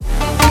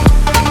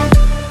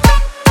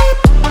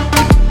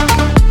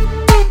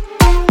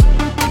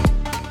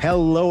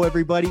Hello,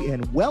 everybody,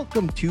 and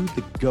welcome to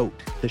The GOAT,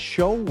 the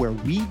show where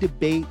we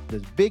debate the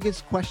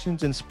biggest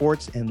questions in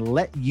sports and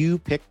let you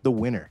pick the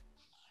winner.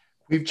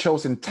 We've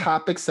chosen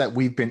topics that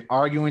we've been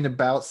arguing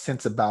about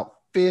since about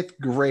fifth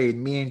grade.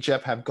 Me and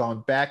Jeff have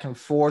gone back and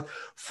forth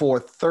for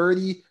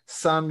 30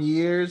 some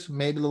years,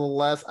 maybe a little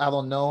less. I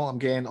don't know. I'm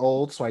getting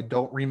old, so I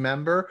don't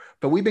remember.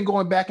 But we've been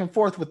going back and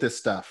forth with this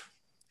stuff.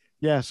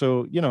 Yeah,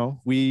 so,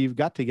 we've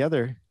got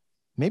together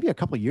maybe a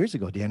couple of years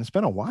ago, Dan. It's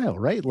been a while,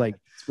 right? Like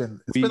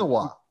It's been a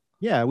while.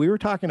 Yeah, we were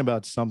talking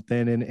about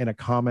something in a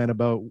comment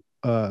about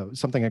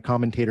something a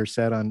commentator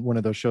said on one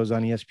of those shows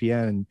on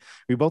ESPN. And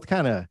we both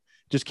kind of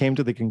just came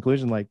to the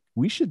conclusion, like,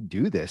 we should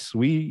do this.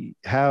 We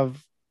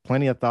have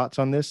plenty of thoughts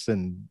on this,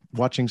 and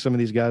watching some of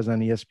these guys on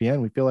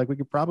ESPN, we feel like we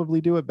could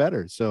probably do it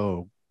better.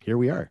 So here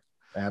we are.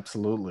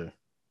 Absolutely.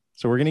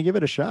 So we're going to give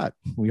it a shot.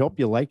 We hope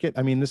you like it.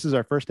 I mean, this is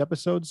our first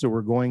episode, so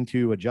we're going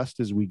to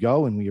adjust as we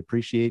go, and we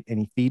appreciate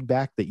any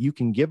feedback that you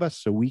can give us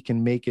so we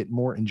can make it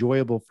more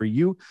enjoyable for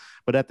you.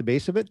 But at the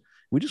base of it,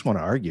 we just want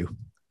to argue.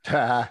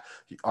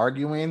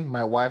 Arguing,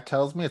 my wife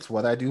tells me, it's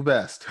what I do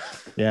best.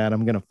 Yeah, and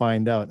I'm going to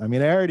find out. I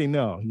mean, I already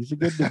know he's a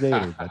good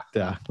debater,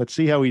 but let's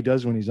see how he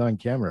does when he's on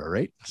camera,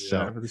 right? Yeah,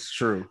 so it's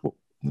true.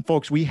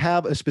 Folks, we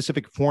have a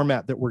specific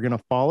format that we're going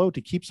to follow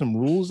to keep some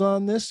rules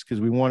on this,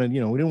 because we wanted, we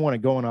didn't want to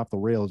going off the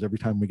rails every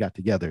time we got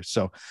together.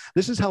 So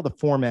this is how the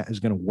format is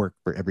going to work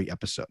for every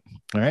episode.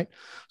 All right.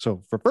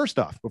 So for first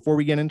off, before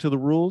we get into the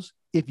rules,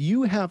 if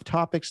you have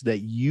topics that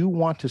you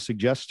want to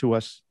suggest to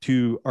us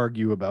to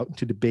argue about,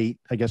 to debate,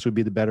 I guess would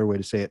be the better way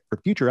to say it, for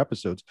future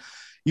episodes,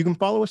 you can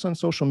follow us on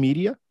social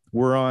media.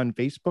 We're on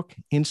Facebook,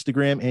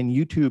 Instagram, and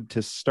YouTube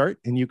to start,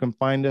 and you can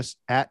find us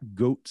at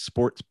GOAT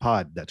Sports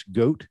Pod. That's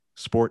GOAT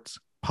Sports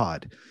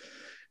Pod.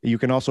 You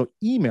can also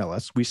email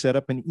us. We set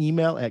up an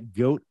email at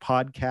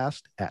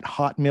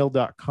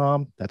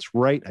goatpodcast@hotmail.com. That's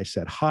right. I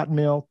said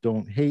Hotmail.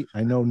 Don't hate.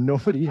 I know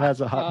nobody has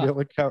a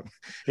Hotmail account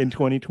in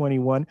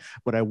 2021,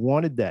 but I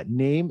wanted that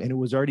name, and it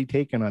was already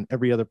taken on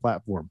every other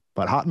platform.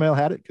 But Hotmail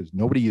had it because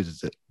nobody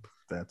uses it.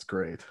 That's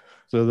great.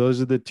 So those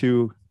are the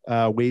two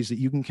ways that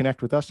you can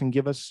connect with us and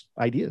give us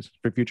ideas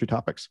for future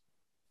topics.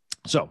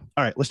 So,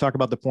 all right, let's talk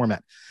about the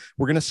format.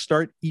 We're going to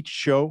start each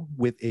show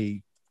with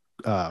a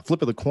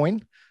flip of the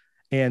coin,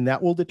 and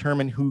that will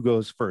determine who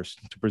goes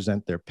first to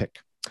present their pick.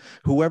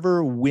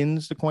 Whoever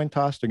wins the coin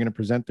toss, they're going to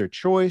present their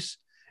choice,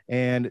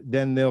 and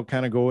then they'll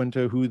kind of go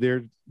into who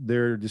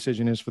their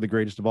decision is for the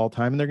greatest of all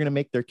time, and they're going to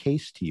make their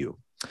case to you.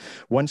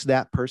 Once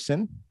that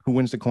person who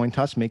wins the coin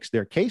toss makes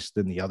their case,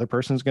 then the other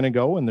person's going to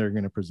go and they're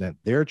going to present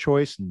their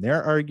choice and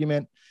their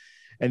argument.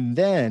 And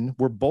then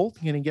we're both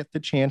going to get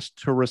the chance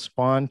to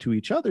respond to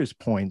each other's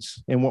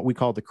points in what we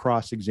call the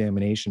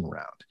cross-examination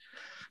round.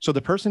 So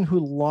the person who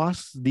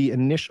lost the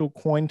initial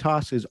coin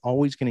toss is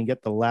always going to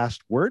get the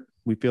last word.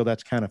 We feel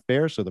that's kind of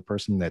fair. So the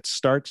person that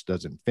starts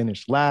doesn't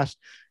finish last,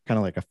 kind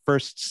of like a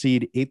first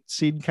seed, eighth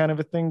seed kind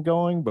of a thing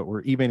going, but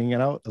we're evening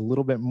it out a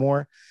little bit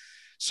more.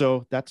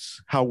 So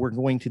that's how we're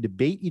going to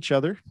debate each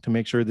other to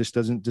make sure this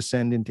doesn't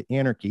descend into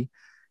anarchy.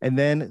 And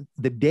then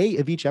the day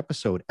of each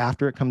episode,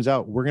 after it comes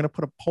out, we're going to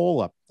put a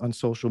poll up on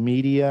social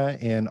media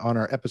and on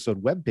our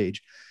episode webpage,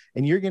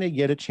 and you're going to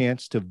get a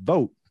chance to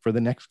vote for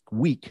the next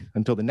week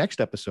until the next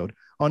episode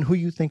on who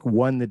you think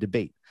won the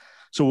debate.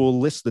 So we'll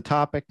list the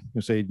topic.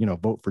 You'll say,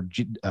 vote for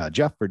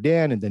Jeff or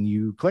Dan, and then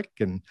you click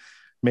and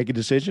make a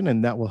decision,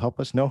 and that will help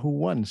us know who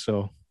won.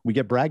 So we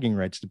get bragging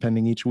rights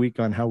depending each week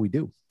on how we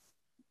do.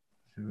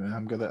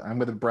 I'm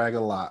gonna brag a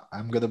lot.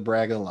 I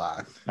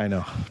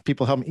know.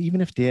 People help me.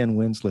 Even if Dan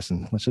wins,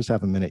 listen, let's just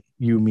have a minute.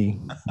 You, me,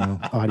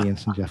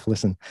 audience, and Jeff,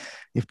 listen.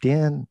 If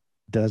Dan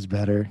does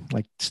better,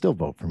 still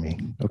vote for me,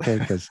 okay?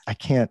 Because I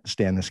can't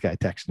stand this guy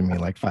texting me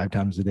 5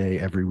 times a day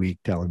every week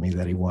telling me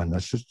that he won.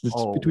 That's just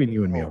between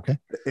you and me, okay?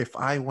 If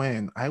I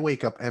win, I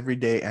wake up every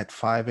day at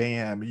 5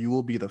 a.m. You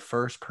will be the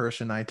first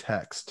person I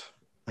text.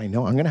 I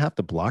know. I'm gonna have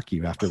to block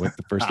you after the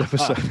first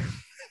episode.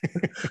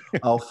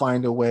 I'll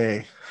find a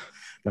way.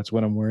 That's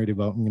what I'm worried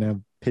about. I'm gonna have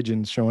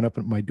pigeons showing up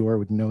at my door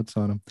with notes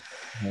on them.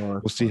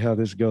 We'll see how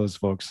this goes,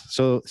 folks.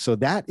 So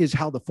that is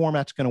how the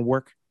format's going to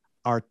work.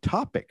 Our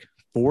topic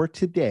for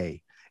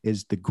today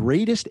is the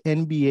greatest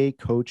NBA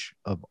coach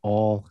of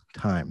all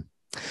time.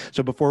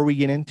 So before we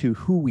get into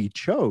who we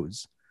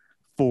chose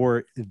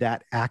for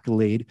that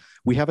accolade,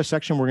 we have a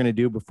section we're going to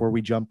do before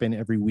we jump in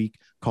every week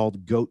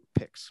called GOAT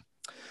Picks.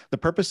 The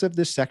purpose of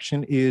this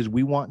section is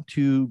we want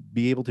to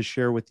be able to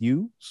share with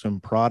you some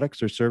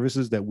products or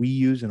services that we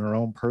use in our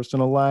own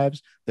personal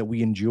lives that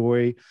we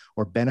enjoy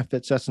or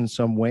benefits us in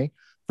some way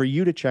for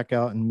you to check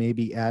out and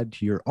maybe add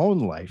to your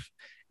own life.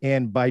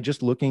 And by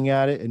just looking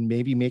at it and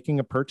maybe making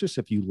a purchase,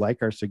 if you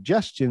like our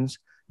suggestions,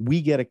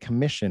 we get a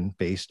commission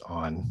based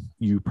on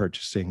you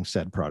purchasing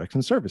said products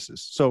and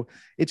services. So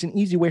it's an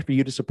easy way for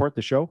you to support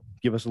the show,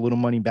 give us a little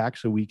money back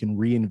so we can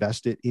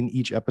reinvest it in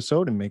each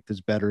episode and make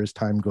this better as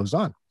time goes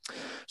on.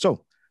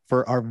 So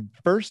for our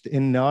first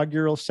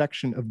inaugural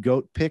section of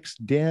GOAT Picks,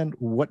 Dan,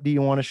 what do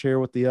you want to share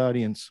with the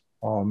audience?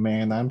 Oh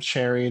man, I'm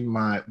sharing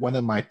one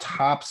of my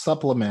top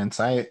supplements.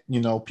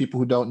 People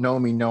who don't know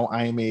me know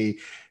I am a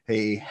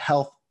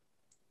health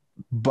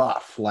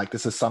buff. Like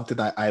this is something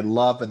I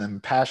love and I'm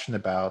passionate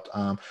about.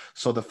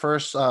 So the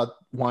first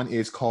one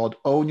is called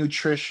O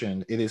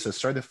Nutrition. It is a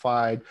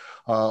certified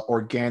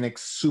organic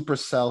super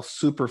cell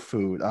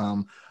superfood.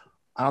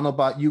 I don't know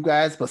about you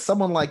guys, but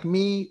someone like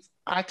me,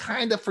 I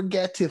kind of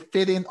forget to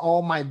fit in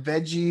all my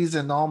veggies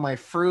and all my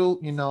fruit.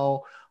 You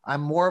know,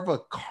 I'm more of a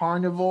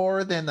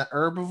carnivore than an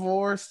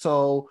herbivore.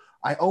 So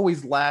I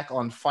always lack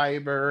on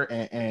fiber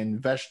and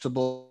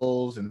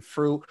vegetables and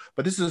fruit.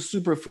 But this is a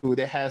superfood.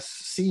 It has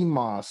sea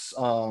moss.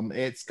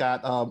 It's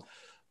got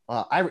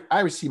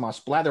Irish sea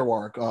moss,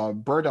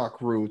 bladderwort,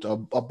 burdock root,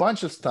 a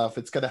bunch of stuff.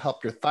 It's going to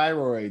help your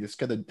thyroid. It's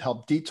going to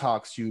help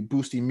detox you,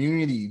 boost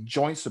immunity,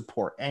 joint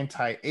support,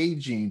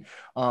 anti-aging,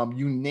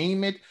 you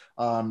name it.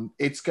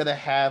 It's going to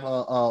have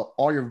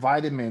all your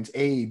vitamins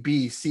A,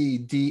 B, C,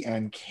 D,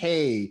 and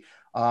K.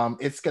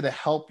 It's going to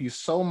help you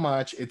so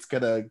much. It's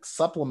going to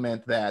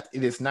supplement that.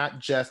 It is not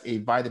just a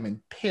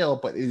vitamin pill,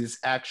 but it is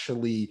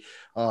actually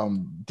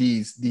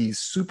these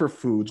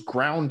superfoods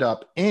ground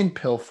up in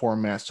pill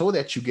format so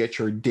that you get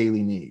your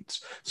daily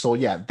needs. So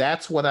yeah,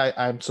 that's what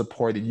I'm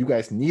supporting. You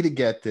guys need to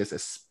get this,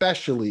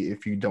 especially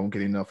if you don't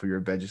get enough of your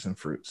veggies and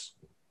fruits.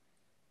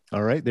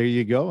 All right, there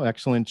you go.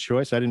 Excellent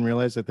choice. I didn't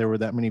realize that there were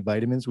that many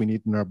vitamins we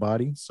need in our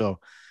body. So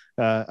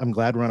I'm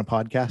glad we're on a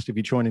podcast. If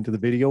you join into the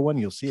video one,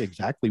 you'll see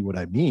exactly what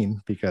I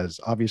mean, because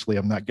obviously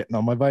I'm not getting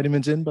all my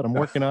vitamins in, but I'm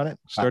working on it.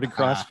 Started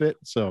CrossFit.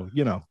 So,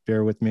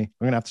 bear with me. I'm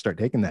going to have to start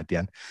taking that,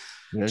 Dan.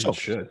 Yeah, so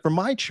for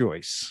my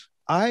choice,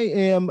 I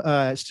am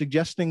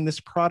suggesting this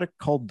product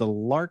called the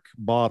Lark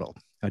Bottle.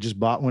 I just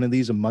bought one of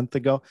these a month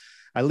ago.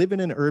 I live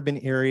in an urban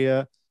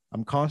area.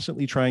 I'm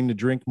constantly trying to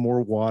drink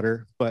more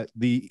water, but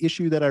the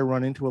issue that I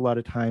run into a lot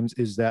of times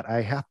is that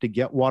I have to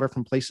get water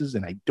from places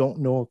and I don't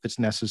know if it's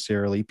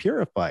necessarily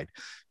purified.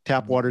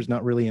 Tap water is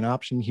not really an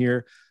option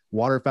here.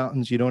 Water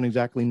fountains, you don't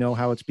exactly know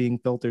how it's being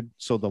filtered.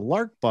 So the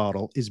Lark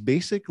Bottle is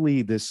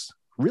basically this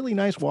really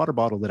nice water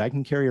bottle that I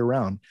can carry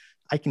around.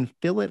 I can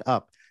fill it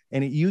up,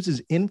 and it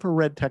uses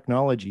infrared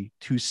technology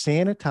to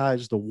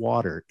sanitize the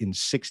water in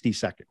 60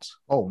 seconds.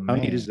 Oh, man.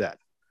 How neat is that?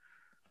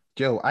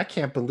 Yo, I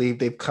can't believe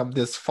they've come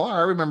this far.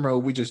 I remember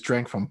we just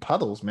drank from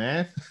puddles,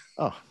 man.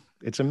 Oh,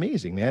 it's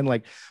amazing, man.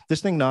 Like this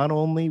thing not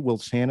only will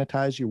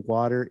sanitize your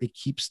water, it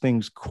keeps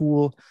things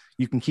cool.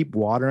 You can keep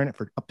water in it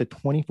for up to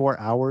 24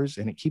 hours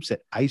and it keeps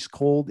it ice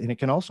cold. And it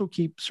can also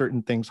keep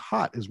certain things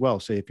hot as well.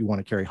 Say if you want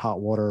to carry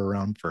hot water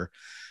around for,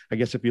 I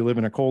guess if you live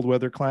in a cold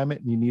weather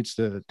climate and you need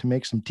to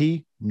make some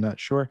tea, I'm not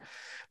sure.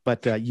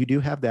 But you do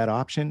have that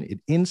option.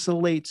 It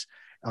insulates.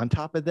 On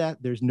top of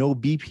that, there's no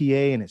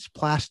BPA and it's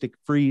plastic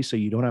free, so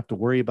you don't have to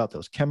worry about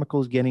those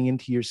chemicals getting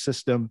into your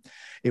system.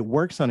 It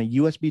works on a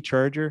USB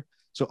charger,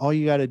 so all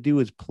you got to do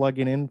is plug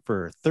it in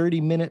for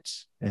 30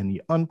 minutes and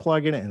you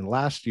unplug it and it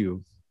lasts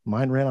you.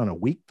 Mine ran on a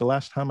week the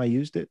last time I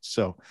used it.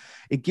 So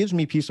it gives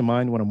me peace of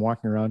mind when I'm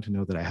walking around to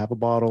know that I have a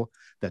bottle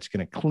that's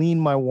going to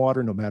clean my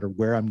water no matter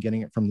where I'm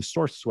getting it from the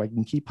source, so I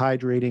can keep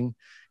hydrating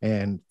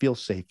and feel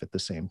safe at the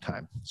same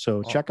time.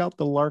 So check out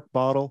the Lark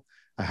Bottle.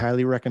 I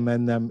highly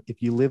recommend them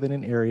if you live in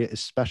an area,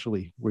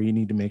 especially where you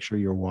need to make sure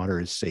your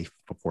water is safe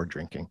before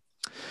drinking.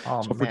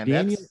 So for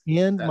Daniel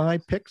and my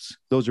picks,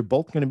 those are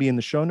both going to be in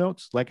the show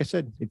notes. Like I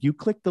said, if you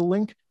click the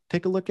link,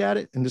 take a look at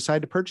it and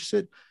decide to purchase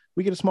it,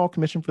 we get a small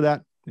commission for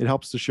that. It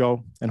helps the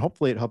show and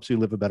hopefully it helps you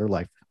live a better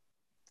life.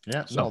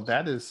 Yeah, so,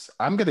 no,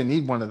 I'm going to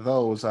need one of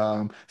those,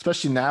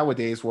 especially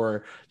nowadays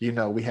where,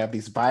 we have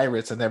these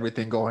viruses and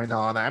everything going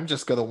on. I'm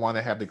just going to want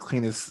to have the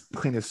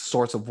cleanest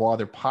source of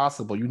water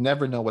possible. You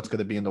never know what's going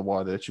to be in the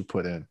water that you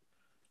put in.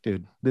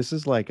 Dude, this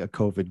is like a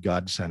COVID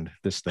godsend,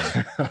 this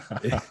thing.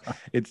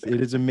 it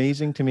is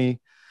amazing to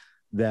me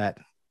that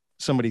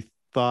somebody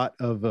thought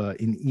of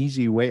an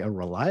easy way, a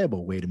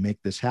reliable way to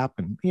make this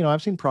happen.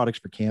 I've seen products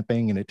for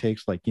camping and it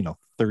takes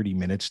 30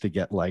 minutes to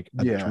get like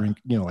a drink,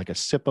 like a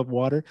sip of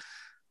water.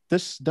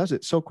 This does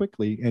it so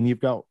quickly, and you've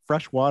got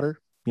fresh water,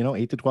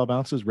 8 to 12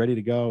 ounces ready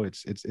to go.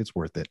 It's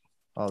worth it.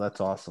 Oh, that's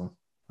awesome.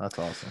 That's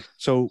awesome.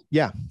 So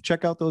yeah,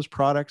 check out those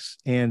products.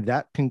 And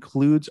that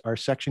concludes our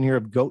section here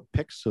of GOAT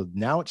picks. So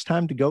now it's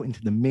time to go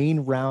into the main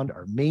round,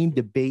 our main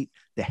debate.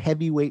 The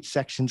heavyweight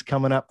section's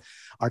coming up.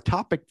 Our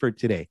topic for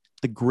today,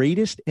 the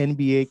greatest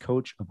NBA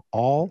coach of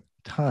all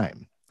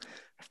time,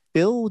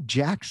 Phil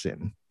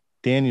Jackson,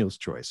 Daniel's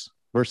choice,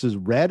 versus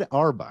Red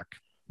Auerbach,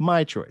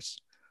 my choice.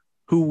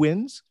 Who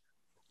wins?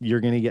 You're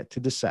going to get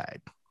to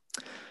decide.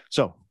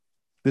 So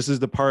this is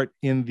the part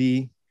in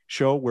the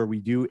show where we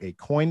do a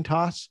coin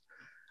toss.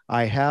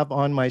 I have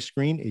on my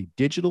screen a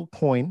digital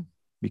coin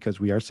because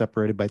we are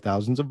separated by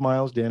thousands of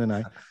miles, Dan and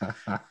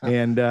I.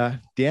 And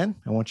Dan,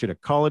 I want you to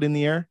call it in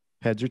the air,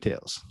 heads or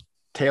tails.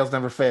 Tails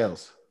never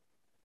fails.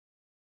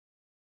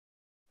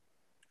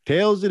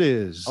 Tails it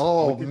is.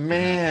 Oh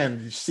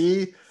man, you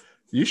see,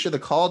 you should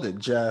have called it,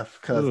 Jeff,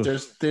 because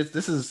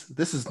this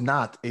is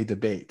not a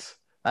debate.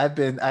 I've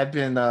been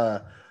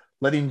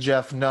letting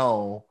Jeff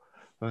know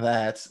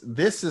that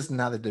this is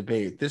not a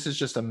debate. This is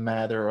just a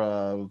matter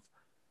of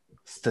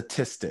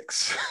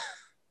statistics.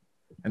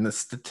 And the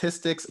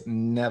statistics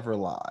never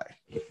lie.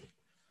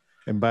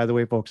 And by the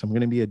way, folks, I'm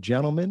going to be a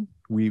gentleman.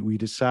 We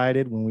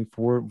decided when we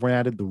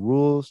formatted the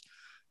rules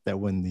that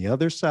when the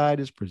other side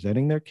is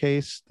presenting their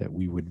case, that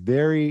we would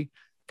very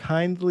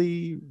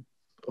kindly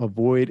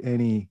avoid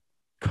any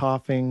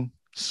coughing,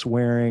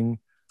 swearing,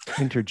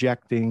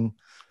 interjecting,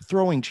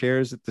 throwing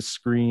chairs at the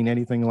screen,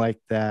 anything like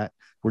that.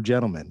 We're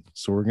gentlemen,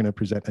 so we're going to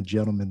present a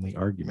gentlemanly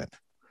argument.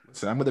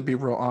 So I'm going to be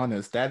real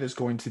honest. That is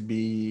going to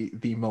be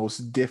the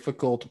most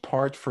difficult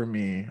part for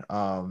me,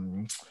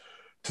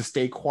 to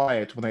stay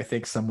quiet when I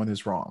think someone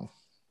is wrong.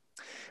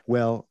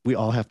 Well, we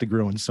all have to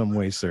grow in some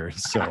way, sir.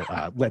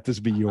 So let this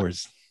be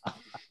yours.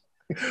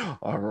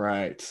 All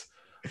right.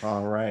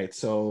 All right.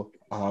 So,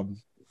 all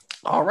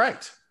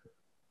right.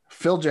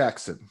 Phil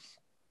Jackson.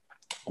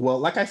 Well,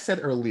 like I said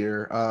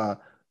earlier,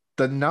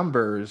 the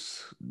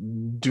numbers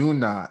do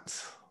not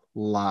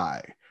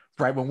lie,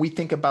 right? When we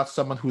think about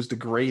someone who's the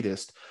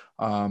greatest,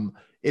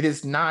 it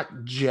is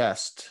not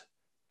just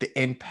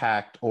the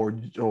impact or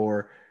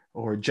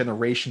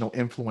generational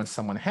influence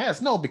someone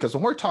has. No, because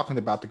when we're talking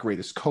about the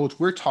greatest coach,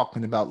 we're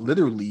talking about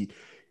literally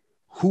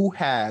who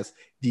has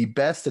the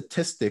best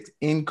statistics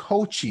in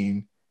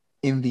coaching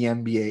in the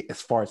NBA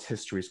as far as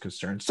history is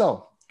concerned.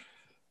 So,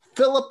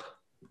 Philip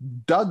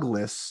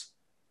Douglas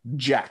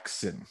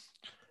Jackson,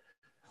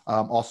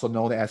 also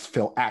known as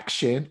Phil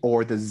Action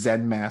or the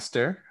Zen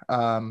Master,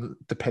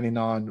 depending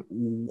on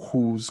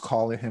who's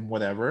calling him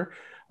whatever.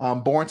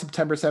 Born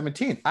September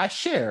 17th. I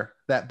share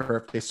that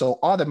birthday, so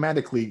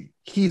automatically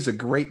he's a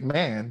great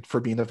man for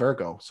being a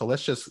Virgo. So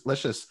let's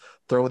just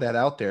throw that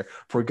out there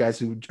for guys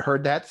who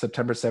heard that.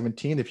 September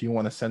 17th. If you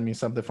want to send me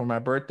something for my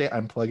birthday,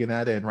 I'm plugging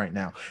that in right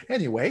now.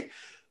 Anyway,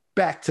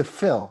 back to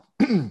Phil.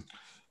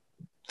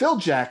 Phil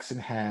Jackson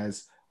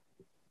has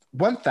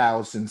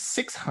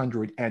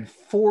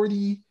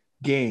 1,640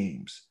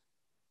 games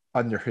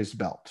under his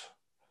belt.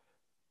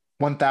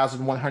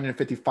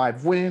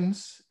 1,155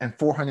 wins and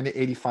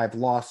 485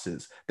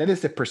 losses. That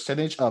is a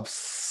percentage of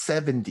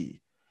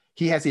 70.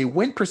 He has a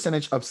win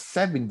percentage of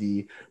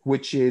 70,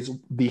 which is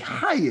the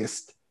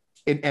highest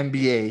in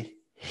NBA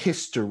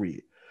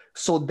history.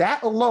 So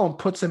that alone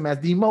puts him as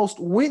the most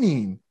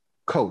winning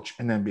coach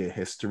in NBA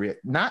history,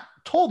 not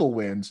total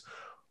wins,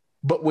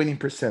 but winning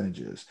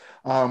percentages.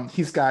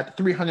 He's got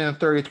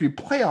 333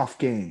 playoff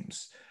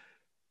games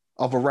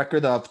of a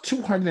record of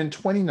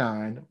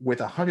 229 with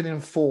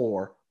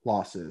 104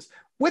 losses,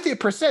 with a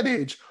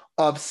percentage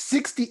of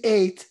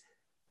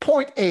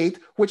 68.8,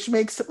 which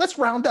makes, let's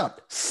round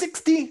up,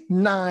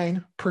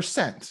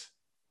 69%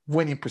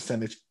 winning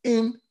percentage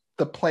in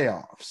the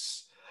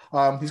playoffs.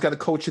 He's got a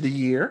coach of the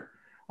year.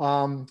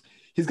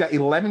 He's got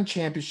 11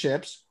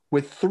 championships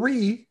with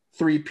 3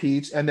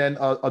 three-peats and then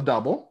a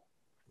double.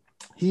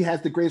 He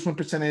has the greatest win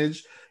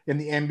percentage in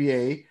the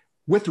NBA,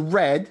 with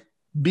Red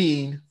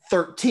being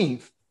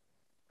 13th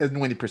in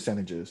winning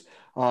percentages,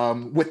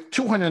 with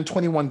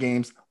 221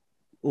 games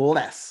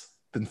less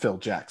than Phil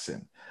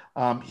Jackson.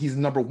 He's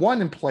number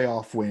 1 in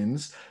playoff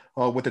wins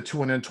with the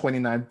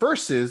 229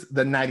 versus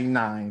the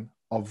 99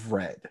 of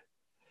Red.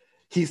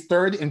 He's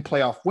 3rd in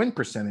playoff win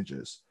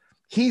percentages.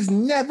 He's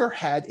never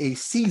had a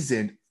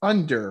season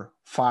under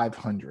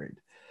 500.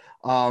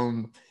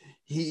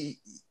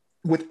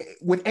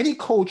 With any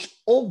coach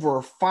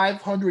over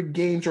 500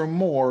 games or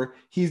more,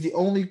 he's the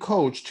only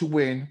coach to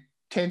win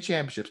 10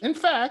 championships. In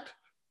fact,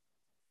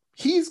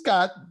 he's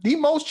got the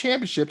most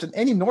championships in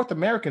any North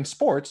American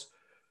sports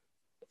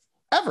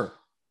ever,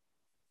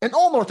 in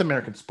all North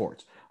American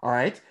sports. All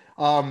right.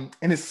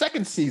 In his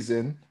 2nd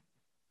season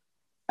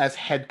as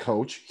head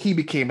coach, he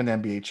became an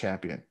NBA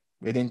champion.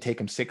 It didn't take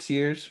him 6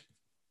 years.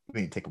 It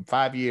didn't take him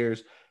 5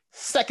 years.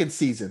 2nd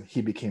season,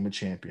 he became a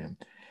champion.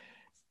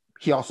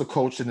 He also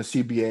coached in the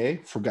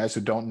CBA. For guys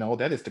who don't know,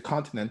 that is the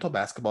Continental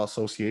Basketball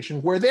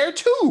Association, where there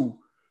too,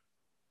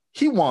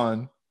 he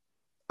won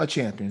a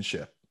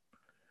championship.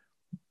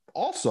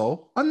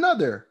 Also,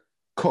 another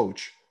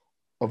coach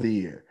of the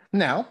year.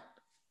 Now,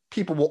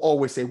 people will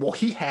always say, well,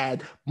 he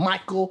had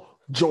Michael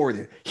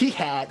Jordan. He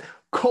had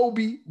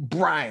Kobe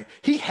Bryant.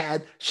 He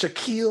had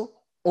Shaquille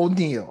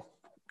O'Neal.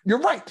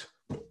 You're right.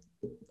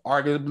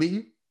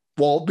 Arguably,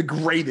 well, the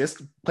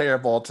greatest player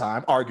of all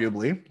time,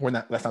 arguably,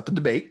 that's not the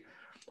debate.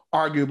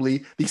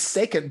 Arguably the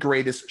 2nd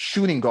greatest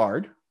shooting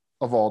guard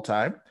of all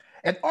time,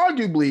 and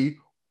arguably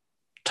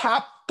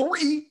top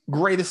 3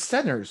 greatest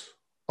centers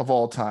of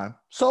all time.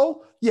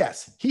 So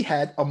yes, he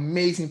had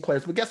amazing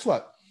players, but guess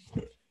what?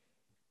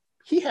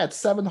 He had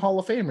 7 Hall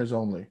of Famers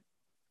only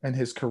in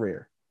his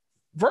career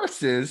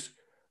versus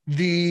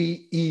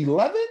the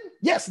 11?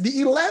 Yes,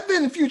 the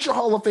 11 future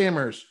Hall of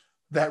Famers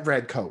that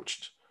Red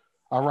coached.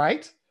 All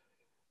right.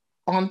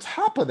 On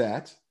top of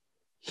that,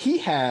 he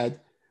had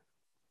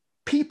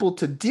people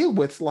to deal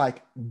with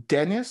like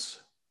Dennis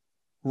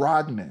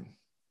Rodman.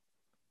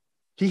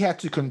 He had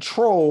to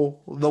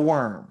control the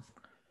worm.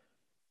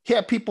 He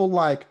had people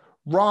like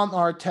Ron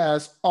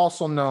Artest,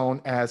 also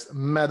known as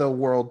Meta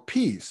World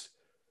Peace,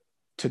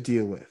 to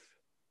deal with.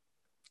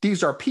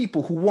 These are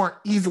people who weren't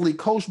easily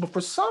coached, but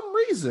for some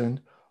reason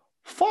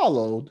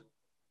followed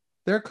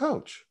their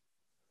coach.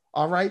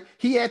 All right.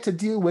 He had to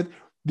deal with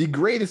the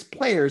greatest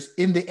players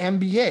in the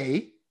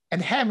NBA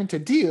and having to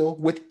deal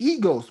with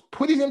egos,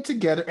 putting them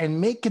together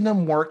and making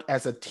them work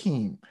as a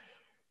team.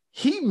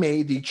 He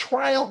made the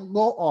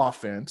triangle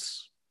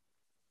offense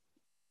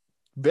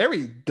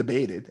very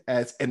debated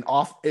as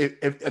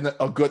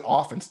a good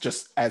offense,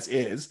 just as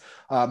is.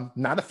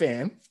 Not a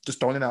fan, just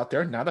throwing it out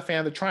there, not a fan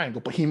of the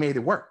triangle, but he made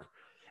it work.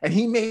 And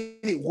he made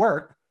it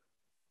work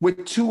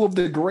with two of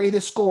the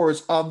greatest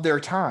scorers of their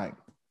time,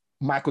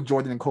 Michael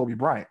Jordan and Kobe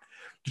Bryant.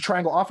 The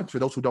triangle offense, for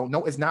those who don't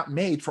know, is not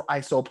made for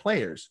ISO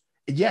players.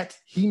 Yet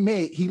he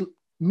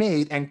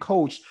made and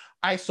coached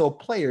ISO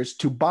players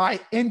to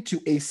buy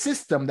into a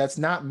system that's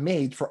not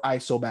made for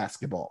ISO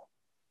basketball.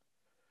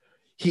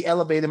 He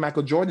elevated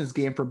Michael Jordan's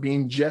game from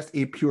being just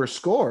a pure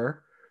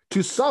scorer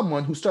to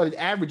someone who started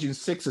averaging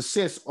 6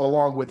 assists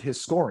along with his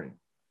scoring.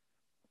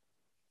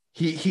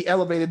 He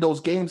elevated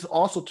those games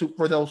also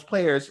for those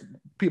players,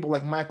 people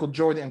like Michael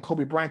Jordan and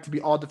Kobe Bryant, to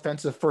be all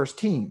defensive first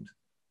teams.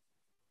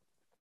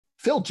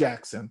 Phil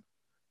Jackson,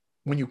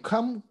 when you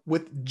come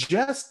with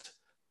just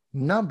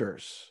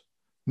numbers,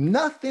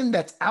 nothing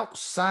that's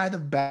outside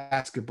of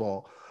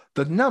basketball,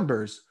 the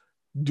numbers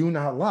do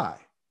not lie.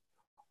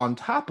 On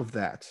top of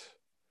that,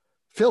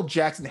 Phil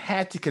Jackson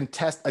had to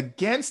contest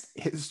against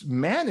his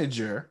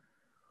manager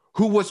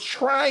who was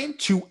trying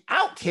to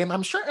out him.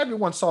 I'm sure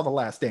everyone saw The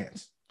Last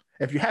Dance.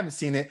 If you haven't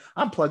seen it,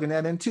 I'm plugging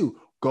that in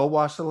too. Go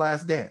watch The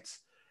Last Dance.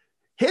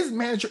 His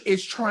manager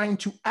is trying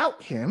to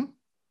out him,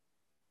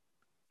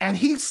 and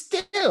he's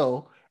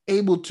still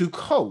able to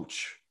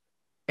coach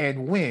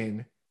and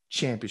win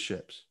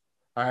championships.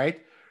 All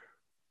right.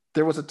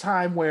 There was a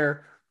time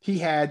where he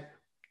had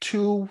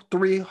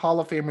 2-3 Hall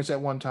of Famers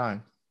at one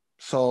time.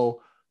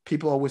 So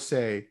people always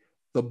say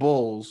the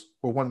Bulls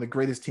were one of the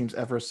greatest teams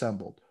ever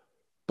assembled.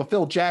 But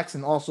Phil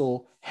Jackson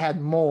also had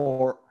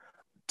more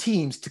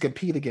teams to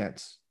compete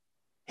against.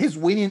 He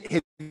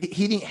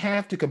didn't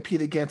have to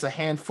compete against a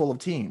handful of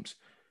teams.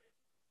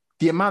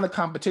 The amount of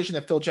competition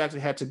that Phil Jackson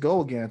had to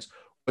go against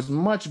was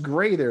much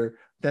greater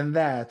than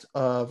that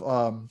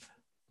of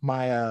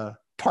my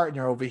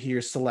partner over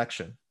here's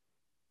selection.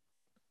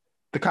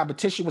 The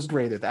competition was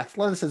greater. The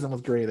athleticism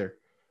was greater.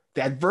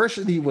 The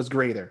adversity was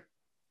greater.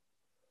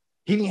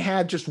 He didn't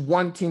have just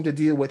one team to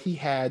deal with. He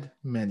had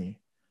many.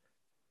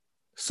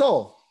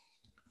 So,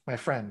 my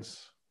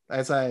friends,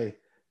 as I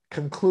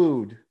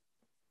conclude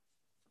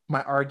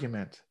my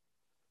argument,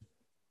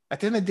 at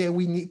the end of the day,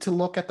 we need to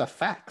look at the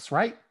facts,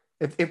 right?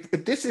 If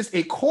this is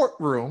a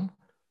courtroom,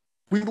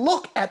 we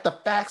look at the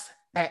facts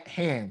at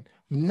hand,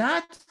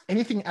 not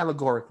anything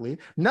allegorically,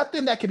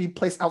 nothing that can be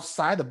placed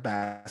outside of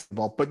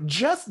basketball, but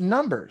just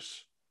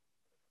numbers.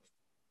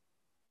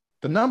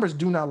 The numbers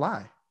do not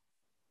lie.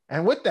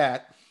 And with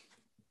that,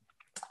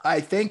 I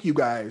thank you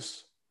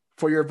guys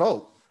for your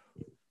vote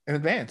in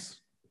advance.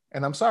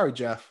 And I'm sorry,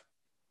 Jeff.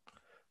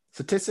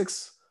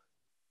 Statistics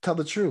tell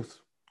the truth,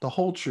 the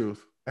whole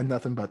truth, and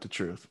nothing but the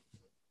truth.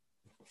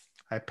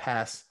 I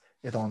pass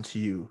it on to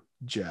you,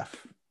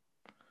 Jeff.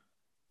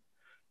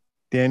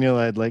 Daniel,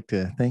 I'd like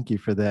to thank you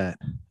for that.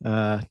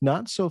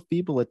 Not so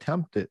feeble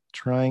attempt at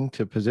trying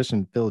to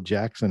position Phil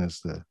Jackson as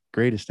the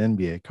greatest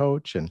NBA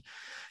coach. And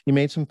you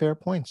made some fair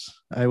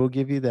points. I will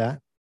give you that.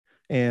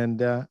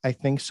 And I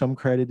think some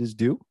credit is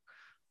due.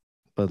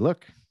 But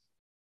look,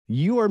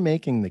 you are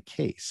making the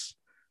case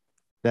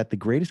that the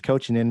greatest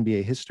coach in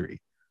NBA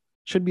history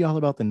should be all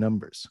about the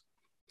numbers.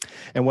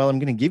 And while I'm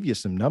going to give you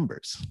some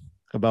numbers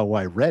about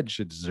why Red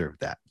should deserve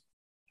that,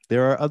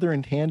 there are other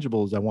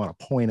intangibles I want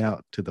to point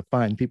out to the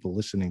fine people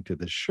listening to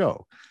this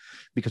show.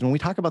 Because when we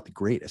talk about the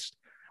greatest,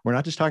 we're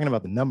not just talking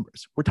about the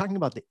numbers. We're talking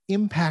about the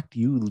impact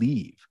you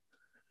leave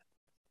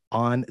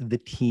on the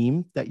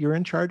team that you're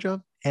in charge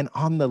of and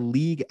on the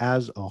league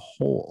as a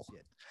whole.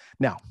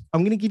 Now,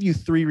 I'm going to give you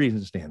 3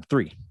 reasons, Dan.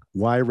 3,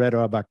 why Red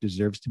Auerbach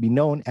deserves to be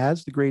known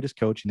as the greatest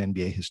coach in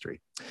NBA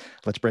history.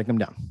 Let's break them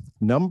down.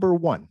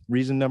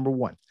 Reason number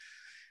one,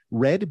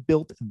 Red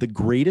built the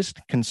greatest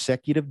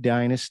consecutive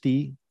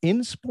dynasty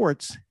in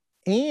sports,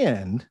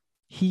 and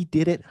he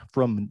did it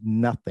from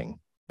nothing,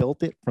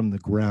 built it from the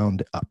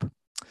ground up.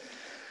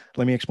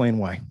 Let me explain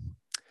why.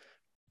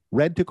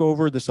 Red took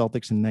over the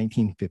Celtics in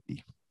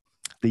 1950.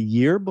 The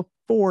year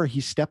before he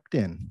stepped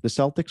in, the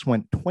Celtics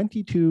went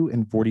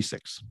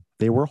 22-46.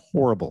 They were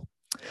horrible.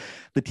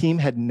 The team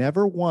had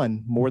never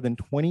won more than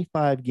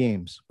 25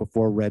 games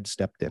before Red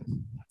stepped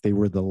in. They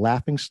were the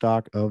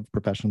laughingstock of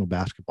professional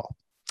basketball.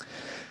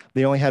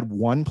 They only had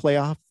one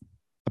playoff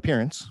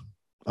appearance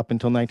up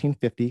until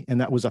 1950,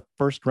 and that was a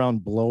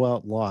first-round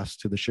blowout loss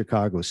to the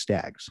Chicago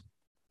Stags.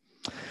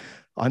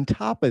 On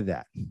top of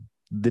that,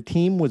 the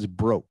team was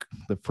broke.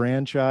 The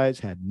franchise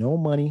had no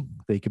money.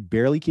 They could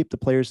barely keep the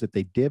players that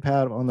they did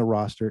have on the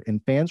roster,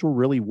 and fans were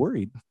really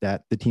worried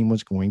that the team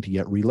was going to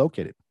get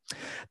relocated.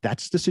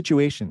 That's the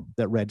situation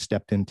that Red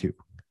stepped into,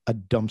 a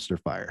dumpster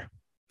fire.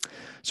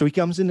 So he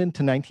comes into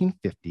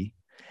 1950,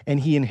 and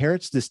he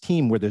inherits this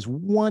team where there's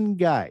one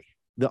guy.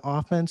 The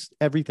offense,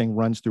 everything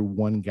runs through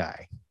one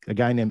guy, a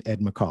guy named Ed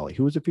Macauley,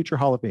 who was a future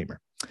Hall of Famer.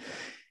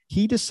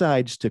 He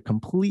decides to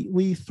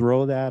completely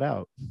throw that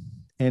out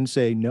and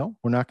say, no,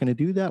 we're not going to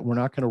do that. We're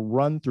not going to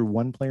run through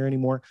one player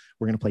anymore.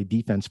 We're going to play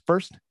defense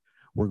first.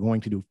 We're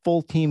going to do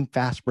full team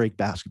fast break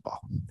basketball.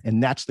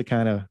 And that's the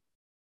kind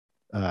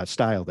of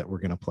style that we're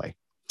going to play.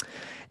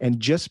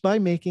 And just by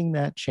making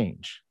that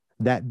change,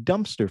 that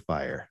dumpster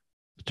fire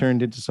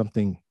turned into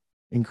something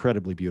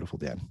incredibly beautiful,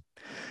 Dan.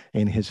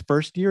 In his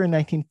first year in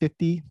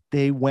 1950,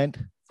 they went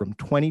from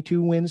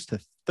 22 wins to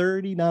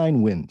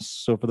 39 wins.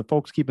 So for the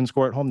folks keeping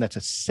score at home, that's a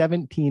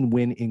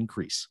 17-win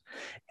increase.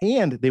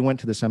 And they went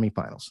to the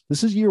semifinals.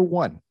 This is year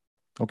one.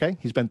 Okay.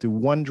 He's been through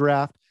one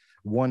draft,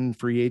 one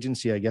free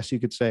agency, I guess you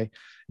could say,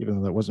 even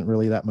though that wasn't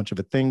really that much of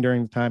a thing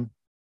during the time.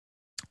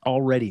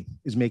 Already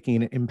is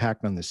making an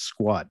impact on this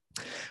squad.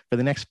 For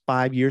the next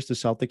 5 years, the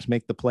Celtics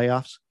make the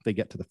playoffs. They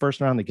get to the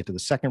first round, they get to the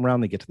second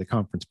round, they get to the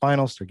conference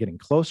finals. They're getting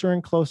closer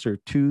and closer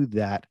to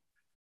that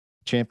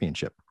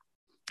championship.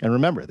 And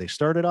remember, they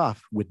started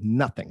off with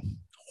nothing.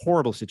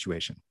 Horrible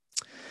situation.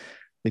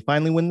 They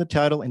finally win the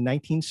title in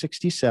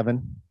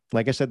 1967.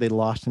 Like I said, they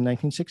lost in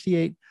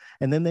 1968.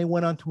 And then they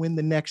went on to win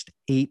the next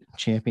 8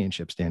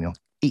 championships, Daniel.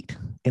 8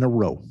 in a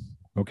row.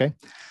 Okay.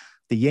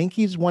 The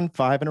Yankees won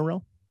 5 in a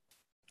row.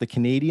 The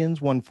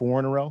Canadians won 4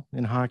 in a row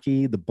in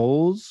hockey. The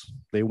Bulls,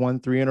 they won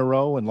 3 in a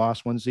row and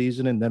lost one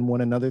season and then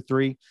won another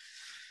 3.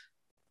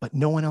 But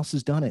no one else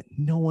has done it.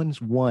 No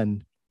one's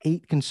won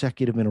 8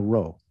 consecutive in a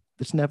row.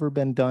 It's never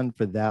been done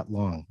for that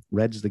long.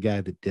 Red's the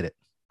guy that did it.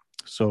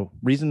 So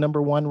reason number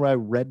 1 why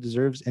Red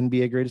deserves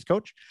NBA greatest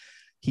coach,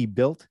 he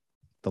built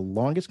the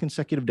longest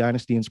consecutive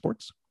dynasty in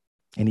sports,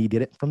 and he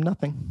did it from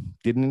nothing.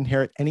 Didn't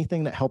inherit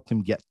anything that helped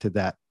him get to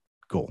that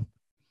goal.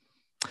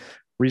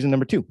 Reason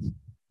number 2,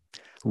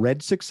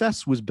 Red's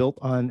success was built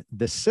on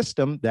the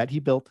system that he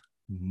built,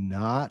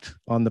 not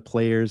on the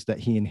players that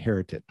he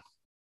inherited.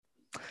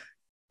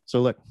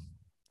 So look,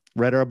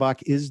 Red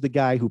Auerbach is the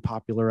guy who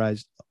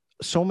popularized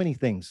so many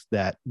things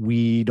that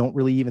we don't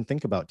really even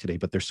think about today,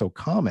 but they're so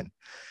common.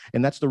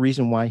 And that's the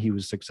reason why he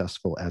was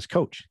successful as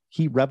coach.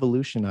 He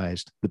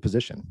revolutionized the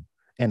position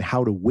and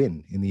how to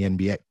win in the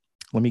NBA.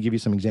 Let me give you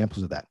some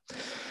examples of that.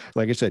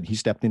 Like I said, he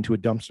stepped into a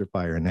dumpster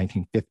fire in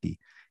 1950.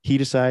 He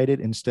decided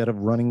instead of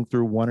running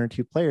through 1 or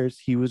 2 players,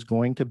 he was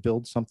going to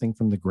build something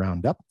from the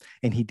ground up.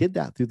 And he did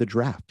that through the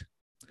draft.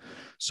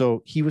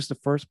 So he was the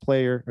first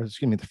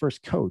the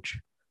first coach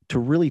to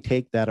really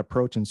take that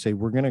approach and say,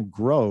 we're going to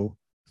grow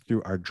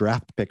through our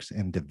draft picks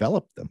and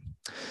develop them.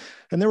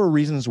 And there were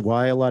reasons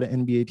why a lot of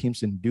NBA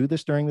teams didn't do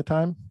this during the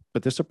time,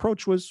 but this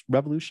approach was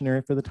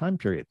revolutionary for the time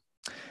period.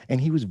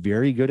 And he was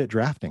very good at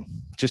drafting.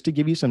 Just to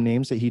give you some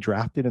names that he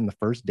drafted in the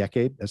first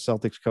decade as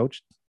Celtics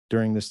coach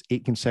during this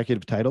 8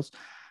 consecutive titles: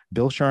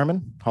 Bill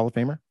Sharman, Hall of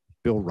Famer;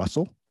 Bill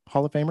Russell,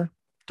 Hall of Famer;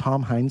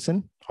 Tom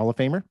Heinsohn, Hall of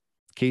Famer;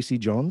 Casey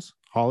Jones,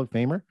 Hall of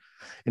Famer.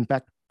 In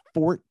fact,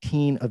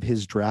 14 of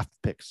his draft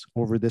picks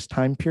over this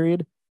time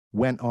period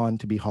went on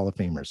to be Hall of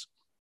Famers.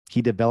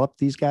 He developed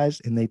these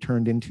guys and they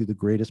turned into the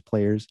greatest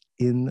players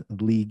in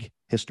league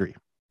history.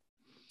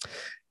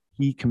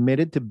 He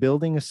committed to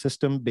building a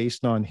system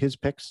based on his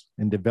picks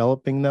and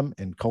developing them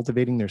and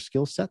cultivating their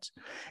skill sets.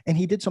 And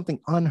he did something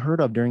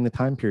unheard of during the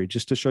time period,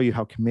 just to show you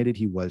how committed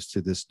he was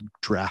to this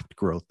draft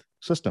growth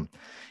system.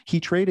 He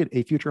traded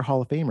a future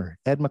Hall of Famer,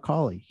 Ed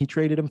Macauley. He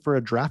traded him for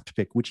a draft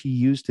pick, which he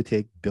used to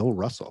take Bill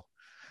Russell.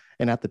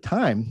 And at the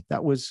time,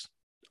 that was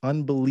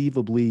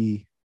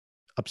unbelievably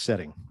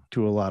upsetting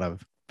to a lot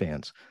of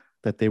fans,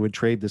 that they would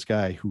trade this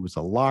guy who was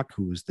a lock,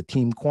 who was the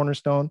team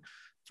cornerstone,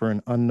 for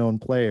an unknown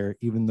player,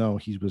 even though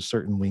he was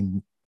certainly,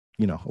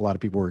 a lot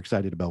of people were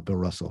excited about Bill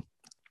Russell.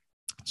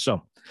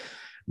 So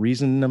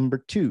reason number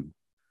 2,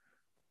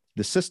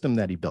 the system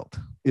that he built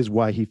is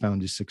why he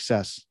found his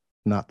success,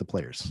 not the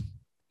players.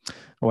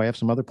 Oh, I have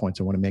some other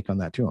points I want to make on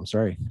that too. I'm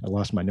sorry, I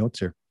lost my notes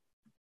here.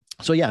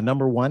 So yeah,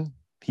 number 1,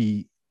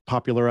 he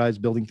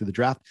popularized building through the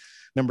draft.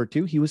 Number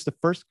 2, he was the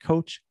first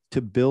coach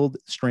to build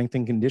strength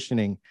and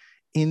conditioning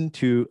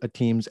into a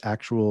team's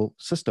actual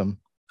system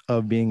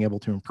of being able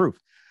to improve.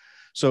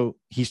 So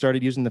he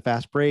started using the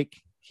fast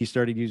break. He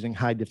started using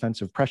high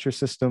defensive pressure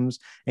systems,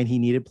 and he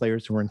needed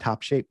players who were in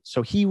top shape.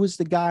 So he was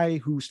the guy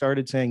who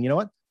started saying, you know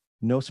what?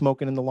 No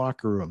smoking in the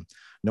locker room,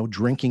 no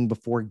drinking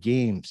before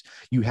games.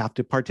 You have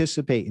to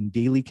participate in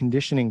daily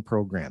conditioning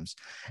programs.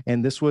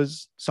 And this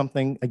was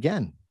something,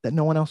 again, that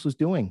no one else was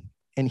doing.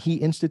 And he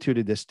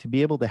instituted this to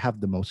be able to have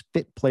the most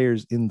fit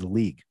players in the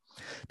league.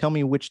 Tell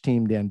me which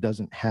team, Dan,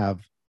 doesn't have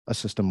a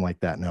system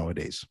like that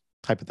nowadays,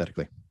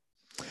 hypothetically.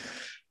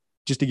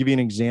 Just to give you an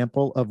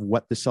example of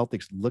what the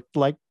Celtics looked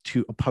like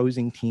to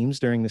opposing teams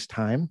during this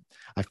time,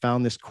 I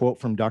found this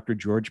quote from Dr.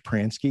 George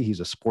Pransky.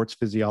 He's a sports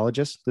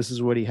physiologist. This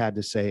is what he had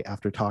to say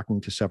after talking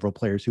to several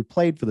players who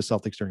played for the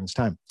Celtics during this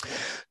time.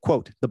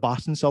 Quote, "The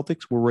Boston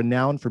Celtics were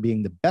renowned for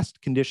being the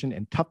best conditioned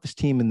and toughest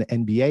team in the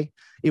NBA.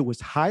 It was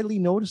highly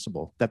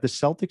noticeable that the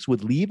Celtics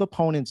would leave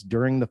opponents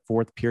during the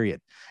 4th period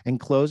and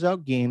close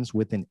out games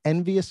with an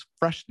envious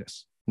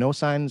freshness, No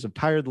signs of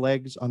tired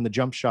legs on the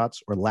jump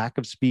shots or lack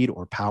of speed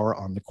or power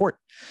on the court.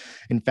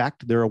 In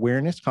fact, their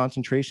awareness,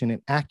 concentration,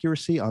 and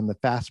accuracy on the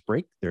fast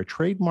break, their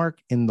trademark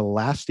in the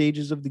last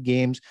stages of the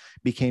games,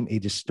 became a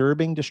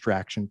disturbing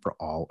distraction for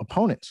all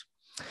opponents.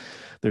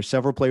 There's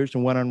several players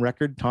who went on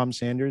record. Tom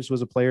Sanders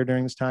was a player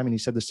during this time, and he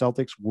said the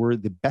Celtics were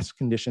the best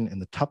conditioned and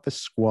the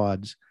toughest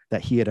squads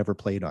that he had ever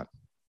played on.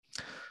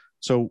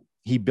 So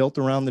he built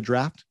around the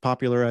draft,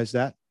 popularized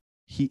that.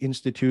 He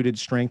instituted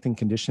strength and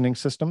conditioning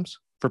systems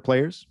for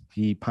players.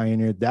 He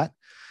pioneered that.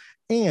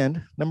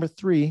 And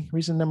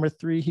reason number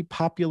three, he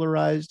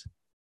popularized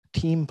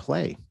team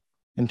play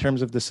in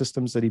terms of the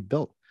systems that he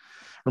built.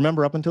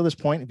 Remember, up until this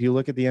point, if you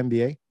look at the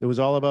NBA, it was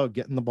all about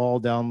getting the ball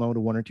down low to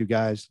one or two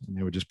guys, and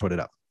they would just put it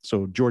up.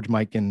 So George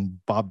Mikan,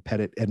 Bob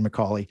Pettit, Ed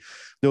McCauley,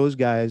 those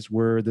guys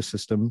were the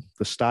system,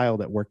 the style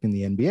that worked in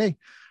the NBA.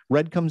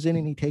 Red comes in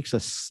and he takes a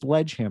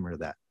sledgehammer to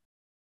that.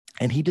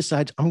 And he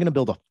decides, I'm going to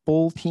build a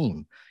full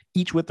team,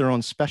 each with their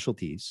own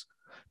specialties,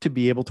 to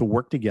be able to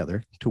work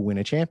together to win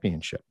a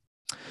championship.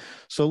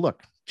 So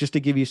look, just to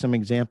give you some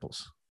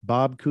examples,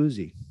 Bob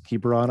Cousy, he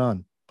brought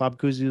on. Bob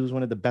Cousy was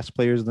one of the best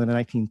players in the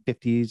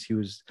 1950s. He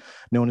was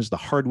known as the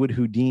hardwood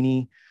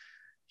Houdini.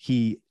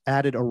 He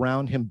added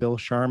around him Bill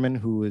Sharman,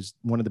 who was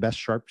one of the best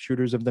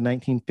sharpshooters of the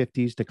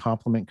 1950s, to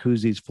complement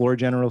Cousy's floor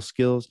general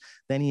skills.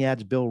 Then he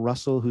adds Bill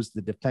Russell, who's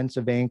the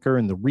defensive anchor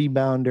and the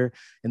rebounder.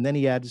 And then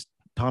he adds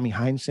Tommy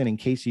Heinsohn and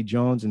Casey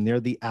Jones, and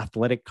they're the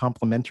athletic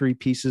complementary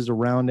pieces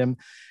around him.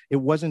 It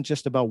wasn't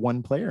just about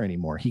one player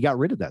anymore. He got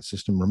rid of that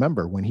system,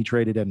 remember, when he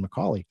traded Ed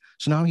McCauley.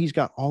 So now he's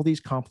got all these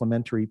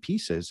complementary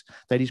pieces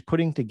that he's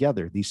putting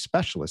together, these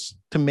specialists,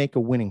 to make a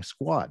winning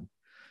squad.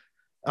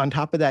 On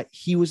top of that,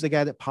 he was the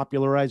guy that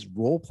popularized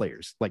role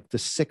players, like the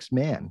sixth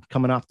man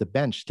coming off the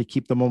bench to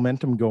keep the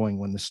momentum going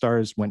when the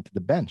stars went to the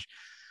bench.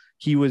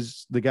 He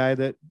was the guy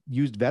that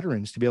used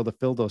veterans to be able to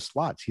fill those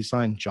slots. He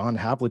signed John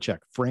Havlicek,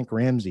 Frank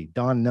Ramsey,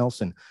 Don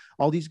Nelson.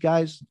 All these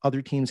guys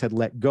other teams had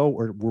let go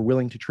or were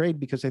willing to trade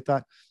because they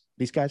thought,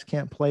 these guys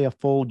can't play a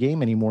full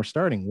game anymore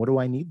starting. What do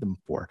I need them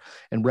for?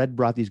 And Red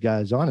brought these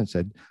guys on and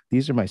said,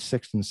 these are my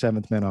sixth and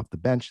seventh men off the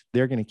bench.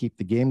 They're going to keep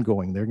the game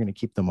going. They're going to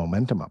keep the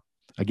momentum up.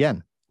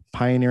 Again,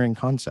 pioneering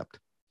concept.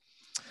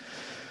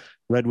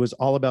 Red was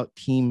all about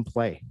team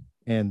play.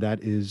 And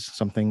that is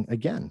something,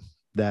 again,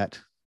 that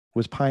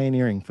was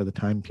pioneering for the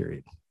time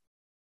period.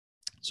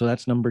 So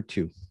that's number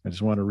two. I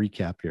just want to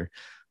recap here.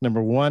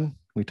 Number one,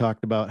 we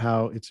talked about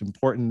how it's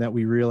important that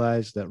we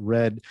realize that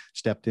Red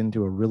stepped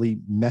into a really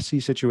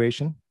messy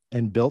situation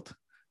and built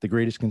the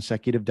greatest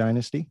consecutive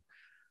dynasty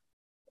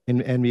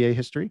in NBA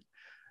history.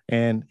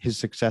 And his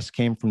success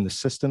came from the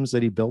systems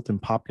that he built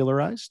and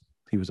popularized.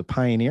 He was a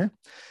pioneer.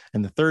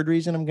 And the third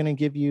reason I'm going to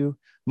give you,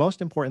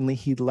 most importantly,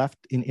 he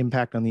left an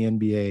impact on the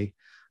NBA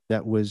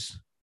that was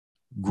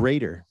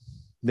greater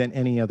than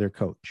any other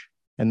coach.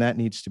 And that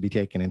needs to be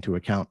taken into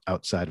account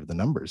outside of the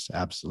numbers.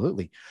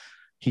 Absolutely.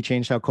 He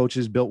changed how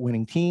coaches built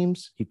winning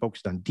teams. He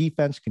focused on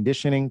defense,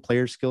 conditioning,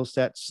 player skill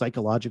sets,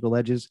 psychological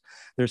edges.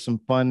 There's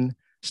some fun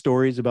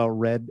stories about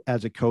Red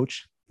as a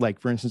coach. Like,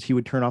 for instance, he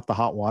would turn off the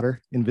hot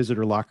water in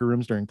visitor locker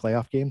rooms during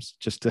playoff games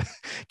just to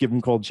give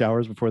them cold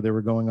showers before they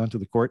were going onto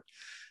the court.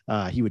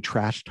 He would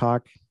trash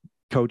talk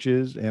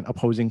coaches and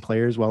opposing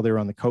players while they were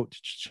on the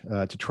coach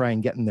to try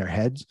and get in their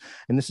heads.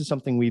 And this is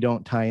something we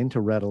don't tie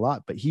into Red a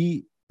lot, but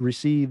he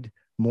received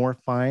more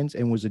fines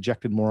and was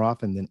ejected more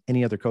often than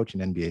any other coach in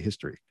NBA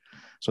history.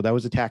 So that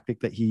was a tactic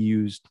that he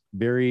used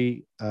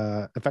very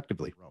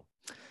effectively.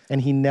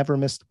 And he never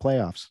missed the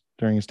playoffs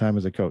during his time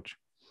as a coach.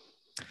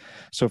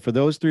 So for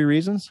those three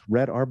reasons,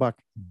 Red Auerbach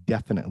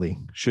definitely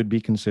should be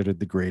considered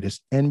the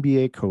greatest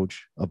NBA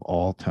coach of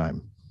all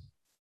time.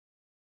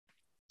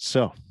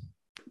 So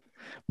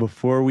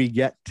before we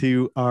get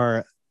to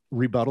our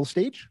rebuttal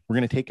stage, we're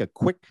going to take a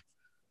quick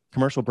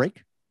commercial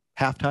break,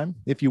 halftime,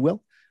 if you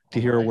will, to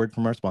hear a word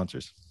from our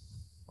sponsors.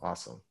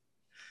 Awesome.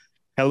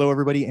 Hello,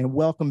 everybody, and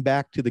welcome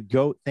back to The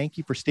GOAT. Thank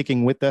you for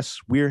sticking with us.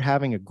 We're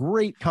having a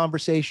great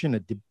conversation, a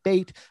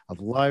debate, a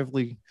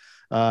lively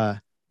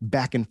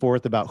back and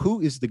forth about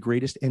who is the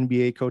greatest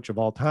NBA coach of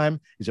all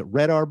time. Is it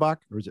Red Auerbach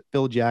or is it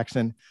Phil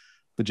Jackson?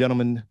 The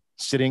gentleman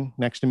sitting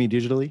next to me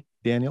digitally,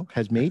 Daniel,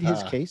 has made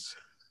his case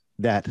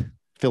that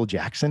Phil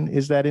Jackson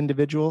is that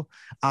individual.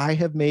 I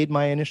have made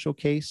my initial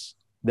case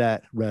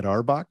that Red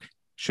Auerbach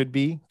should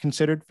be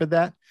considered for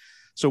that.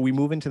 So we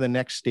move into the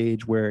next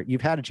stage where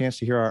you've had a chance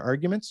to hear our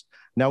arguments.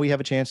 Now we have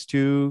a chance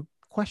to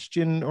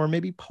question or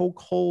maybe poke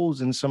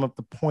holes in some of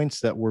the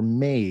points that were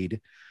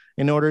made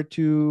in order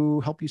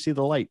to help you see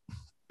the light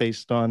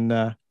based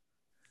on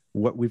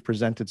what we've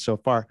presented so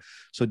far.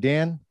 So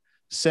Dan,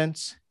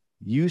 since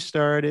you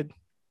started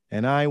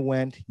and I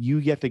went, you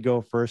get to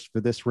go first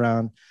for this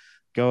round.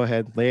 Go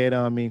ahead, lay it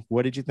on me.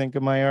 What did you think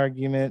of my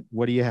argument?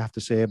 What do you have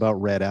to say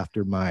about Red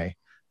after my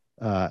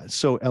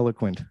so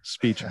eloquent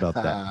speech about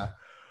that?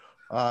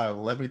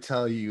 Let me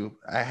tell you,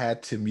 I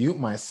had to mute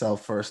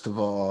myself first of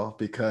all,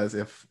 because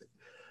if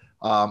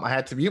I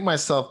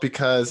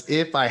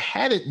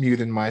hadn't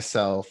muted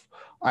myself,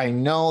 I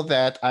know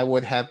that I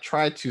would have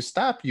tried to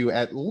stop you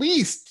at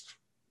least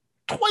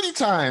 20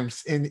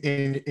 times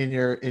in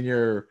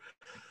your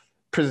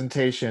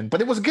presentation,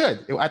 but it was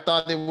good. I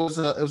thought it was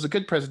a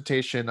good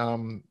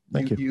presentation.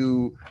 Thank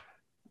you.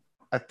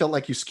 I felt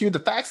like you skewed the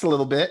facts a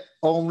little bit.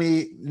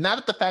 Only not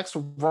that the facts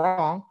were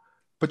wrong,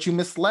 but you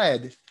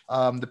misled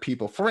the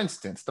people. For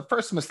instance, the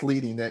first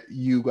misleading that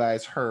you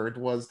guys heard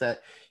was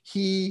that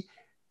he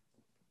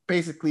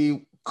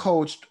basically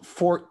coached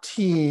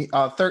 14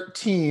 Hall of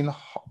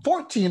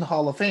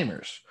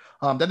Famers.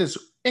 That is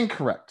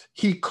incorrect.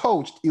 He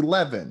coached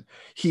 11.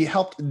 He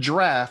helped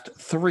draft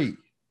 3.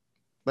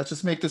 Let's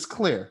just make this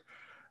clear.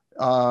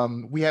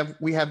 We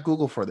have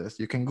Google for this.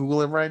 You can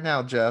Google it right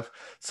now, Jeff.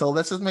 So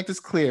let's just make this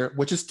clear,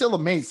 which is still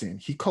amazing.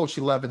 He coached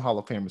 11 Hall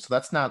of Famers. So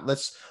that's not,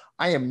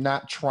 I am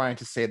not trying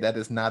to say that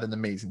is not an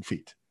amazing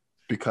feat,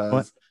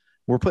 because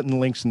we're putting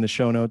links in the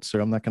show notes,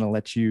 so I'm not going to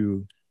let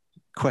you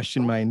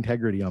question my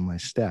integrity on my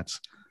stats.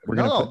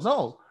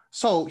 No.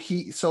 So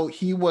he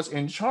was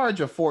in charge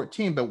of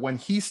 14, but when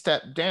he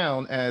stepped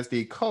down as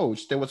the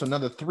coach, there was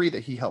another 3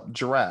 that he helped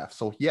draft.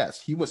 So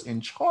yes, he was in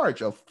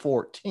charge of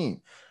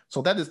 14.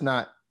 So that is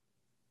not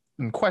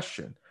in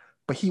question,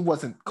 but he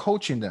wasn't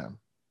coaching them.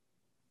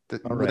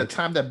 By the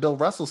time that Bill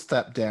Russell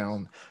stepped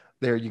down,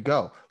 there you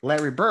go.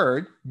 Larry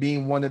Bird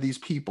being one of these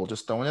people,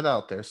 just throwing it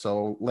out there.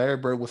 So Larry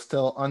Bird was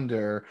still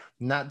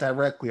not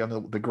directly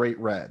under the Great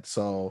Red.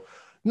 So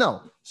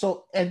no.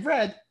 So and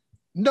Red,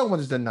 no one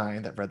is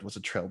denying that Red was a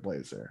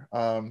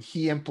trailblazer.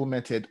 He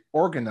implemented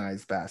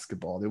organized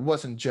basketball. It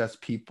wasn't just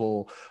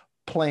people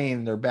playing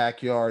in their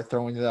backyard,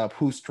 throwing it up,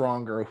 who's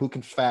stronger, who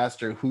can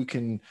faster, who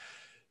can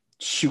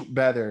shoot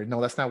better.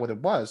 No, that's not what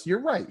it was. You're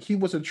right. He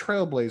was a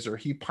trailblazer.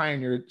 He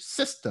pioneered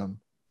system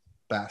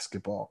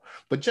basketball.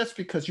 But just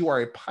because you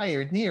are a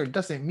pioneer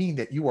doesn't mean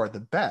that you are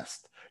the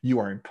best. You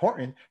are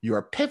important. You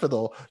are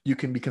pivotal. You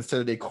can be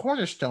considered a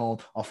cornerstone,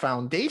 a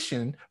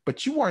foundation,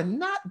 but you are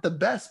not the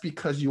best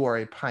because you are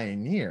a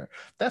pioneer.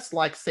 That's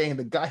like saying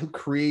the guy who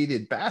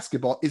created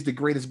basketball is the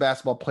greatest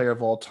basketball player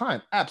of all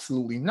time.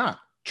 Absolutely not.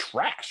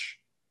 Trash.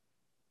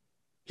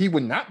 He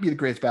would not be the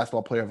greatest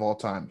basketball player of all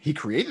time. He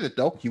created it,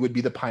 though. He would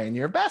be the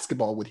pioneer of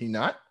basketball, would he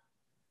not?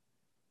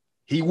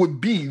 He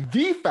would be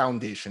the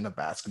foundation of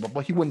basketball,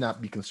 but he would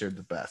not be considered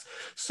the best.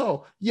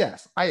 So,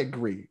 yes, I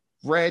agree.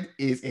 Red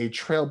is a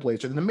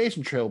trailblazer, an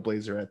amazing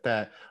trailblazer at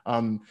that.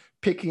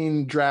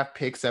 Picking draft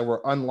picks that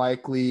were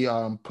unlikely,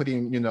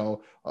 putting, the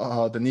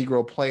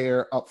Negro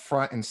player up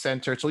front and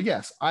center. So,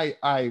 yes,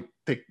 I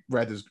think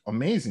Red is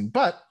amazing.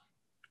 But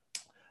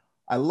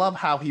I love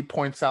how he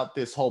points out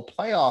this whole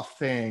playoff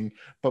thing,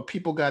 but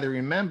people got to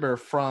remember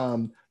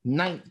from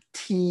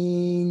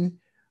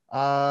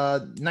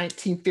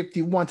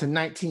 1951 to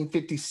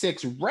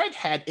 1956, Red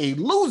had a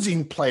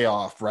losing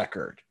playoff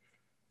record,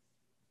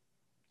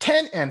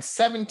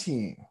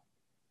 10-17.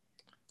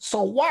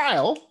 So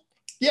while,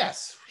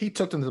 yes, he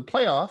took them to the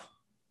playoff,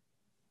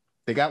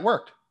 they got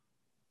worked.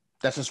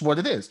 That's just what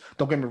it is.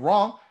 Don't get me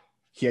wrong.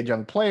 He had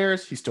young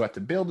players. He still had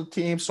to build a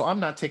team. So I'm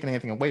not taking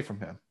anything away from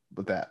him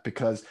with that,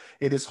 because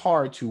it is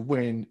hard to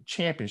win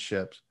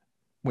championships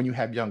when you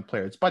have young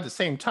players. But at the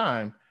same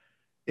time,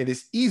 it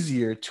is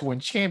easier to win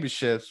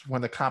championships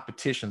when the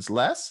competition's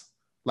less.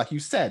 Like you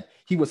said,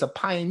 he was a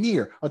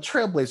pioneer, a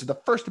trailblazer,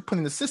 the first to put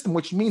in the system,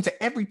 which means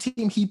that every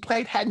team he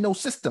played had no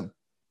system.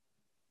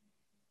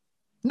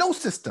 No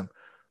system.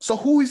 So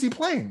who is he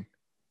playing?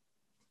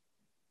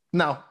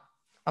 Now,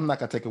 I'm not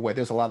going to take away.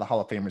 There's a lot of Hall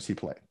of Famers he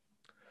played.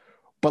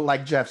 But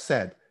like Jeff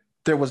said,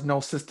 there was no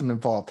system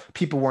involved.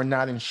 People were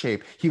not in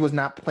shape. He was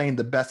not playing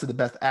the best of the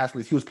best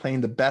athletes. He was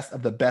playing the best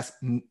of the best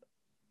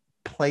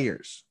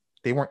players.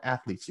 They weren't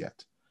athletes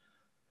yet.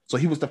 So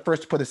he was the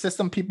first to put a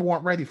system. People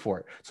weren't ready for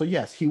it. So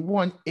yes, he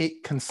won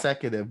 8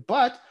 consecutive.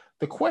 But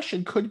the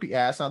question could be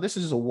asked, now this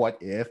is a what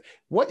if.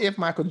 What if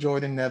Michael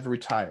Jordan never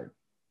retired?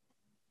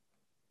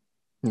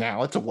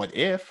 Now it's a what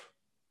if.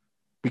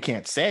 We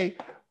can't say.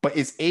 But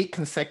is 8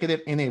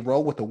 consecutive in a row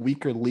with a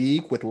weaker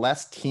league, with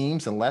less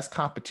teams and less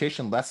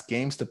competition, less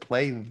games to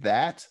play,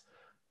 that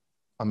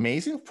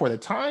amazing? For the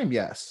time,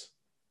 yes.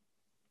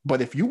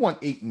 But if you won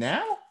 8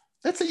 now,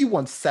 let's say you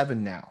won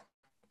 7 now.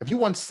 If you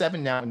won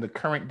 7 now in the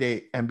current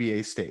day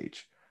NBA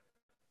stage,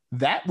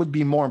 that would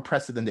be more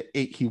impressive than the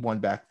 8 he won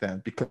back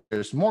then, because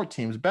there's more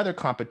teams, better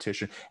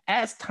competition.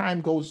 As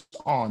time goes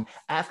on,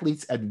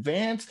 athletes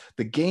advance,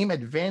 the game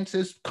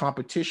advances,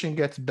 competition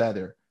gets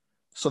better.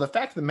 So the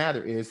fact of the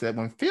matter is that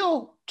when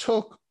Phil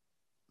took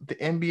the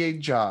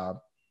NBA job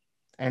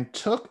and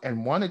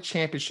won a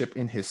championship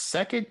in his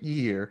second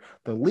year,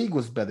 the league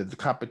was better, the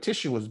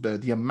competition was better,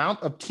 the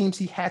amount of teams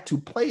he had to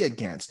play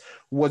against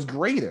was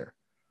greater.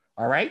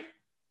 All right?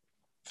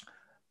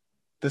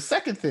 The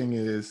second thing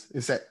is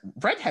that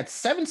Red had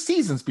 7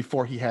 seasons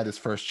before he had his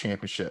first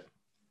championship.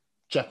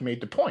 Jeff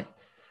made the point.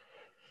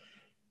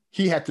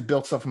 He had to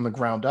build stuff from the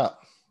ground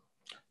up.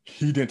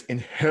 He didn't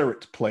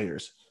inherit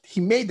players. He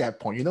made that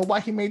point. You know why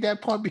he made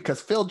that point?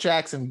 Because Phil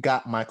Jackson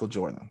got Michael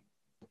Jordan.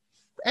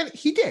 And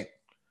he did.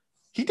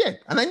 He did.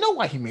 And I know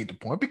why he made the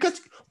point,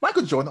 because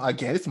Michael Jordan,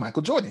 again, it's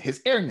Michael Jordan,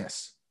 his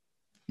airness,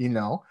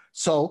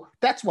 So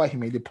that's why he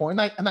made the point.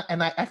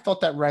 And I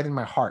felt that right in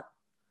my heart.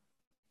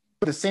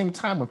 But at the same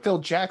time, when Phil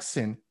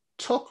Jackson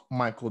took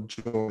Michael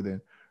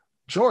Jordan,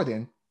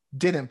 Jordan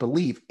didn't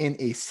believe in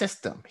a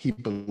system. He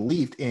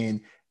believed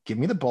in, give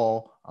me the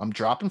ball, I'm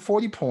dropping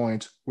 40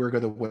 points, we're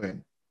going to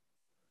win.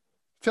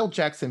 Phil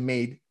Jackson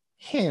made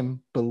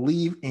him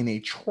believe in a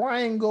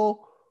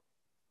triangle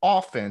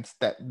offense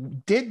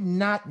that did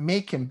not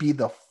make him be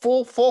the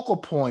full focal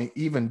point,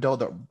 even though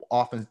the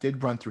offense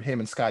did run through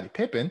him and Scottie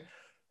Pippen,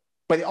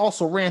 but it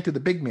also ran through the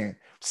big man.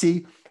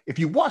 See, if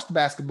you watched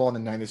basketball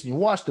in the 90s and you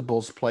watched the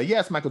Bulls play,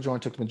 yes, Michael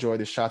Jordan took the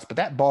majority of the shots, but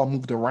that ball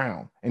moved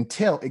around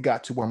until it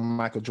got to where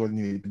Michael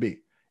Jordan needed to be.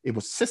 It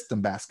was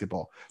system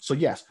basketball. So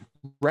yes,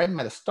 Red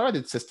might have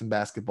started system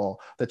basketball.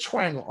 The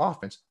triangle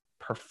offense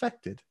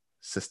perfected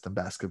system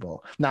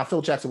basketball. Now,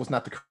 Phil Jackson was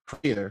not the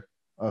creator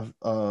of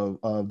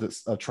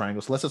this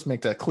triangle. So let's just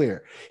make that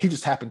clear. He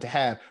just happened to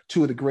have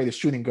two of the greatest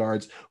shooting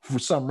guards. For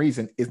some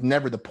reason, is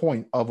never the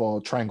point of a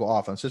triangle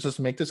offense. Let's just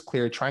make this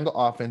clear. Triangle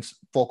offense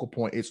focal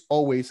point is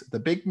always the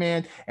big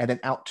man and then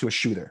out to a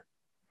shooter.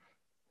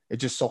 It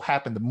just so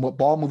happened the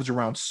ball moves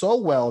around so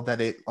well that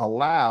it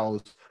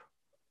allows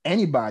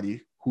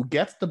anybody who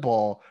gets the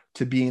ball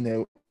to be in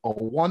a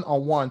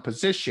one-on-one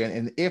position.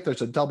 And if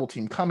there's a double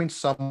team coming,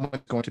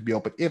 someone's going to be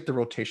open if the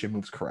rotation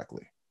moves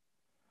correctly.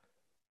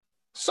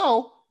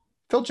 So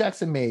Phil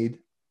Jackson made,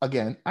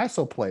 again,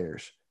 ISO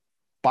players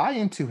buy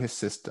into his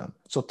system.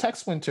 So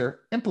Tex Winter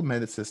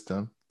implemented the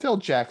system. Phil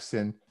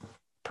Jackson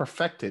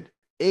perfected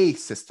a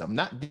system,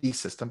 not the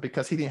system,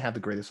 because he didn't have the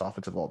greatest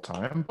offense of all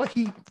time, but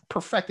he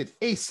perfected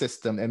a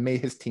system and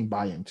made his team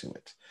buy into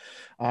it.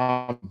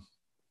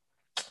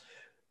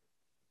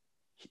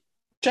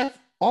 Jeff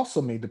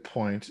also made the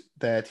point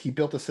that he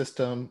built a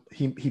system,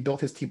 he built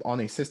his team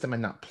on a system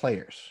and not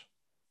players.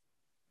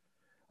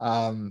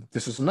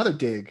 This was another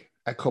dig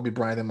at Kobe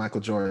Bryant and Michael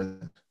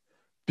Jordan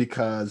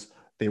because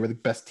they were the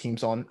best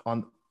teams on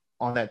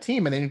that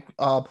team. And then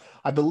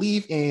I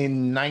believe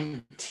in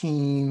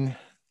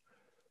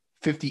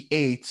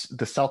 1958,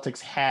 the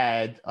Celtics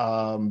had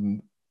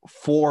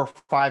 4 or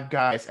 5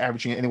 guys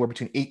averaging anywhere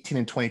between 18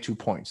 and 22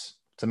 points.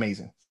 It's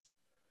amazing.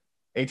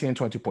 18 and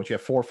 22 points. You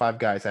have 4 or 5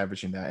 guys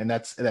averaging that. And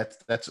that's a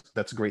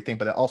great thing.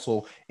 But it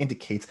also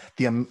indicates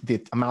the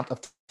amount of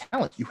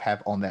talent you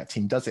have on that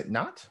team, does it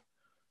not?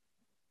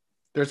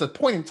 There's a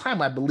point in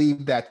time, I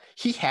believe, that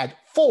he had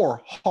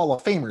 4 Hall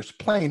of Famers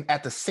playing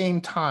at the same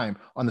time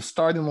on the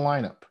starting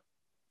lineup.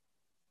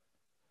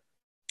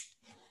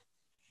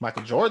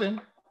 Michael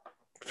Jordan,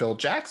 Phil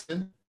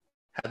Jackson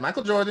had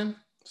Michael Jordan,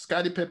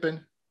 Scottie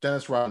Pippen,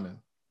 Dennis Rodman.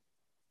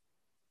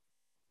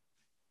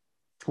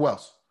 Who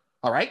else?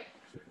 All right.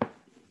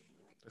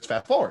 Let's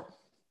fast forward.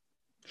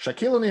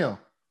 Shaquille O'Neal,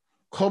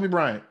 Kobe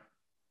Bryant.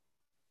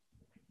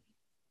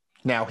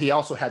 Now, he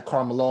also had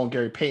Karl Malone,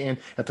 Gary Payton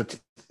at the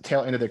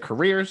tail end of their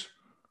careers.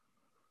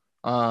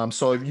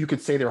 So you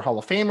could say they were Hall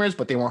of Famers,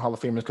 but they weren't Hall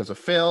of Famers because of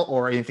Phil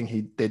or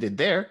anything they did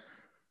there.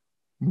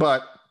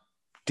 But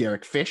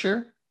Derek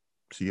Fisher,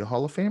 is he a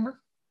Hall of Famer?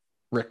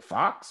 Rick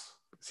Fox,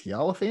 is he a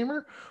Hall of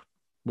Famer?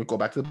 We'll go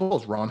back to the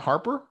Bulls. Ron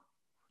Harper,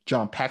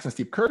 John Paxson,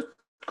 Steve Kerr,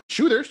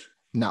 shooters,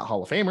 not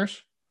Hall of Famers.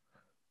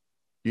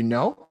 You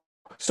know?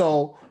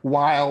 So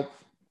while,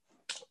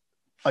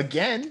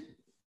 again,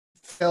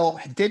 Phil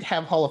did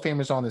have Hall of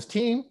Famers on his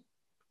team,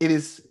 it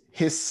is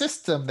his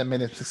system that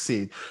made him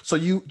succeed. So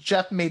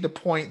Jeff made the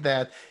point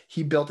that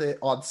he built it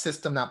on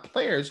system, not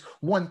players.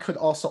 One could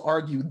also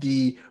argue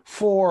the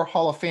 4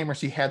 Hall of Famers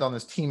he had on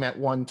his team at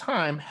one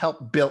time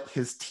helped build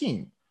his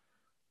team.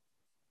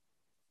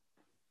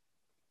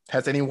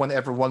 Has anyone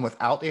ever won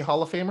without a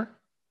Hall of Famer?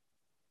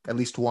 At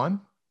least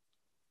one?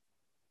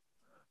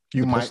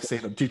 You might say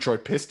the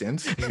Detroit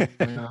Pistons.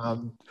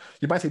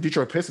 You might say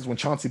Detroit Pistons when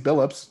Chauncey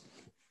Billups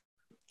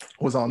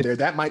was on there.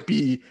 That might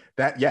be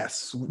that.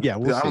 Yes. Yeah.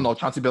 I don't know.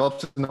 Chauncey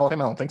Billups. No, I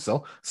don't think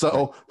so.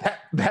 So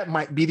that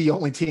might be the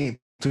only team,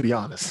 to be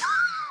honest.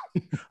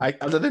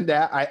 Other than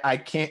that, I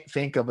can't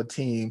think of a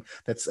team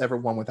that's ever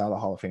won without a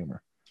Hall of Famer.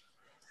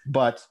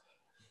 But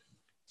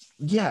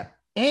yeah.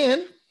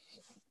 And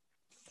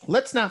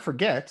let's not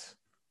forget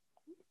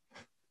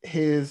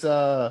his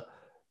BAA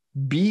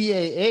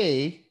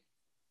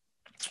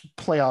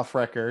playoff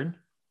record,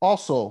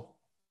 also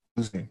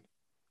losing.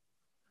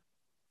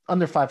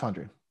 Under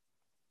 500.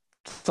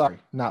 Sorry,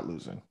 not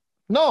losing.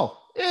 No,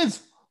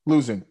 is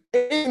losing.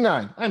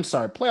 89. I'm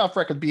sorry. Playoff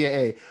record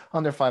BAA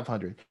under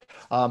 500.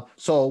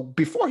 So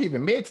before he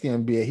even made it to the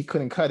NBA, he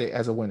couldn't cut it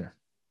as a winner.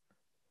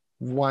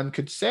 One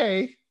could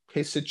say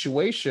his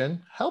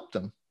situation helped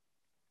him.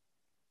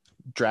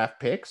 Draft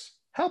picks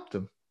helped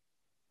him.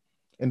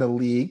 In the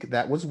league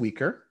that was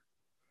weaker,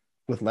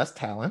 with less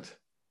talent,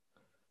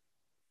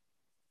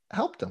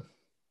 helped him.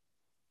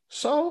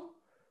 So,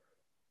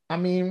 I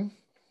mean,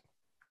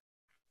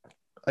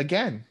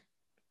 again,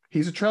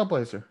 he's a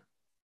trailblazer.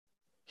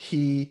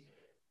 He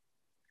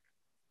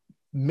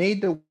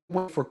made the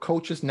way for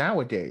coaches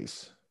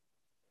nowadays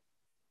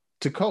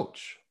to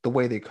coach the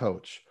way they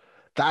coach.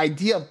 The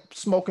idea of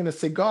smoking a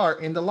cigar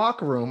in the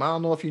locker room, I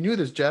don't know if you knew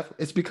this, Jeff,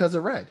 it's because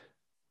of Red.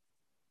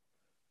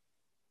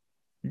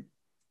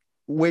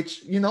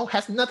 which,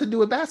 has nothing to do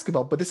with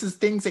basketball, but this is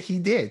things that he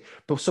did.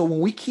 But so when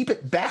we keep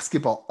it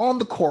basketball on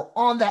the court,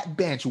 on that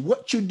bench,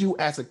 what you do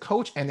as a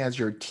coach and as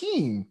your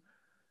team,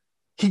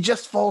 he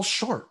just falls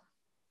short.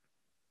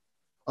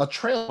 A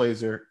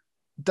trailblazer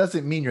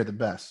doesn't mean you're the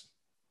best.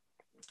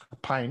 A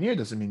pioneer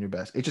doesn't mean you're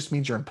best. It just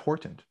means you're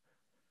important.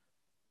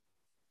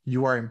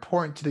 You are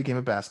important to the game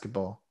of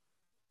basketball.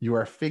 You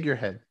are a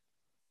figurehead,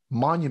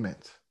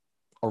 monument,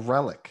 a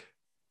relic,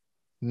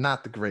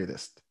 not the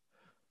greatest.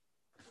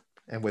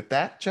 And with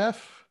that,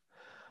 Jeff,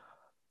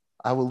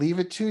 I will leave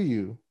it to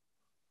you.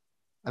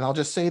 And I'll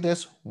just say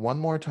this one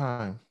more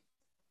time.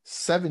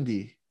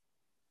 70%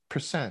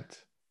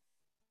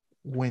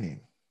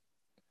 winning.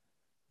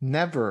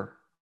 Never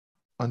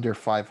under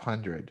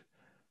 500.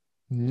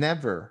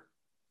 Never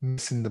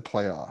missing the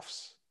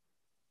playoffs.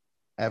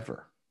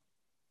 Ever.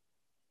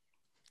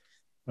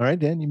 All right,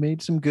 Dan, you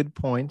made some good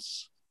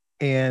points.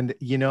 And,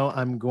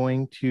 I'm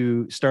going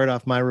to start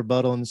off my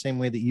rebuttal in the same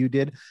way that you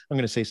did. I'm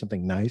going to say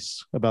something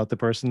nice about the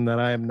person that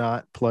I am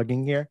not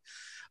plugging here.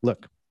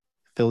 Look,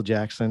 Phil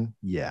Jackson,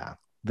 yeah,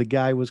 the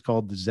guy was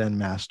called the Zen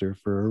Master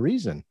for a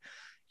reason.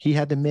 He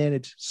had to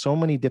manage so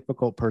many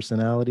difficult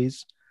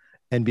personalities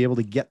and be able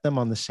to get them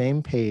on the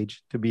same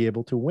page to be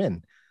able to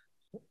win.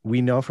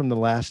 We know from The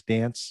Last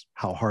Dance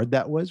how hard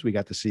that was. We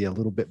got to see a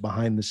little bit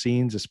behind the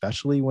scenes,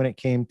 especially when it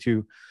came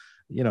to,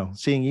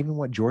 seeing even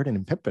what Jordan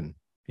and Pippen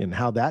and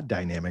how that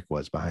dynamic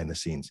was behind the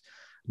scenes.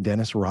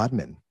 Dennis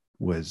Rodman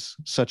was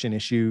such an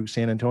issue.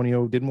 San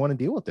Antonio didn't want to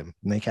deal with him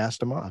and they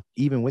cast him off,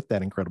 even with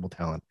that incredible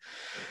talent.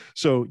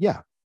 So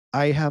yeah,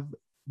 I have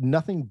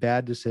nothing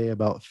bad to say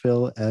about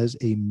Phil as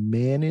a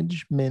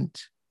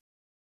management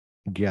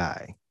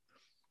guy,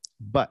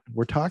 but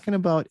we're talking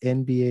about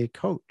NBA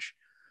coach,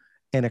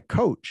 and a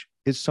coach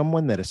is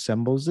someone that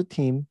assembles a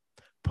team,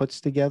 puts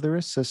together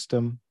a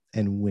system,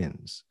 and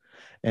wins.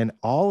 And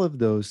all of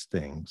those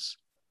things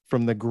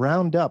from the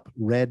ground up,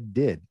 Red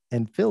did,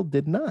 and Phil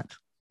did not.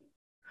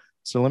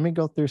 So let me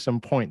go through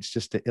some points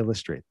just to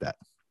illustrate that.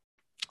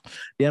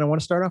 Dan, I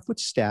want to start off with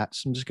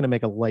stats. I'm just going to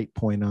make a light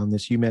point on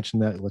this. You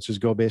mentioned that let's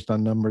just go based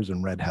on numbers,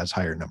 and Red has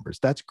higher numbers.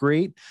 That's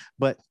great,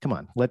 but come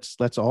on, let's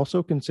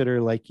also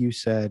consider, like you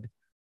said,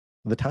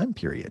 the time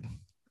period.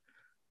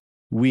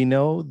 We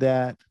know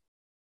that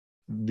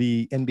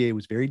the NBA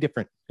was very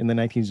different in the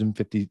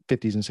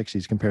 1950s and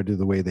 60s compared to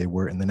the way they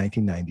were in the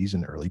 1990s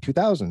and early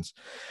 2000s.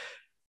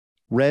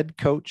 Red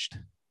coached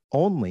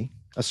only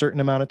a certain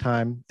amount of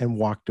time and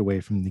walked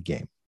away from the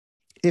game.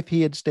 If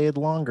he had stayed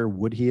longer,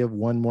 would he have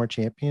won more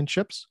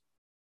championships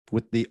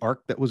with the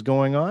arc that was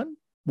going on?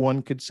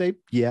 One could say,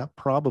 yeah,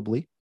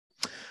 probably.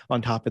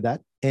 On top of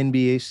that,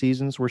 NBA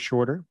seasons were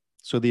shorter,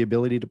 so the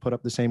ability to put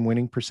up the same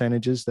winning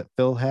percentages that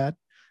Phil had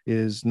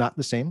is not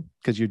the same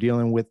because you're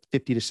dealing with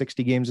 50 to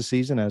 60 games a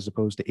season as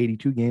opposed to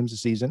 82 games a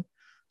season.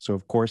 So,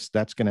 of course,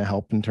 that's going to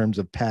help in terms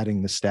of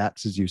padding the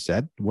stats, as you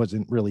said. It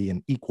wasn't really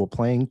an equal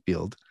playing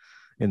field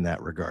in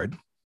that regard.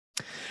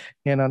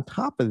 And on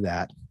top of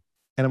that,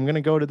 and I'm going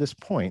to go to this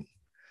point,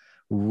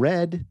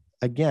 Red,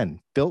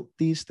 again, built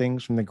these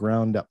things from the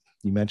ground up.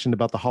 You mentioned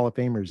about the Hall of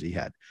Famers he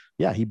had.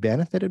 Yeah, he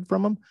benefited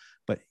from them,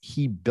 but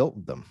he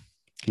built them.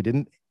 He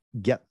didn't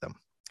get them.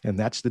 And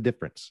that's the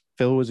difference.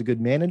 Phil was a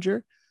good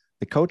manager.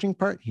 The coaching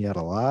part, he had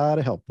a lot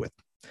of help with.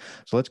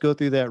 So let's go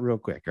through that real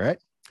quick, all right?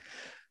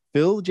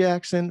 Phil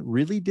Jackson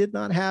really did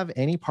not have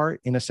any part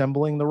in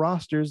assembling the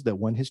rosters that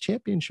won his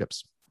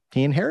championships.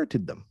 He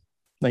inherited them.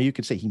 Now, you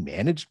could say he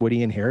managed what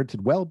he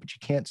inherited well, but you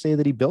can't say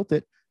that he built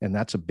it, and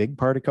that's a big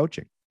part of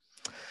coaching.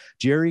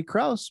 Jerry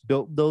Krause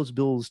built those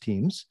Bulls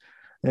teams,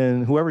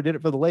 and whoever did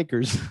it for the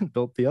Lakers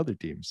built the other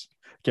teams.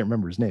 I can't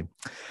remember his name.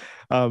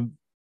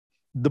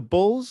 The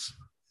Bulls,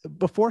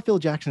 before Phil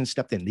Jackson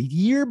stepped in, the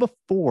year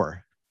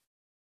before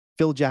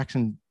Phil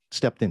Jackson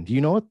stepped in, do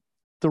you know what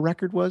the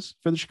record was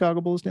for the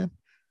Chicago Bulls, Dan?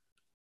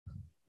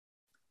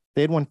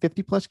 They had won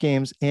 50 plus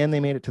games and they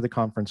made it to the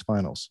conference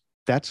finals.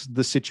 That's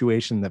the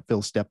situation that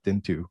Phil stepped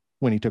into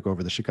when he took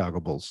over the Chicago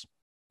Bulls.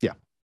 Yeah.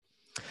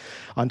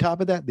 On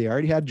top of that, they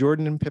already had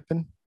Jordan and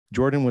Pippen.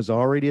 Jordan was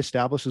already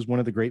established as one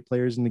of the great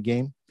players in the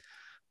game.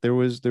 There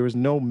was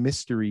no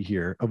mystery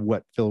here of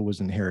what Phil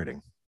was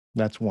inheriting.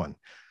 That's one.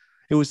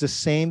 It was the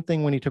same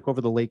thing when he took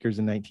over the Lakers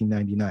in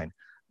 1999.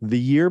 The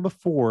year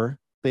before,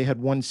 they had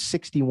won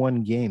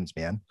 61 games,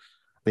 man.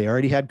 They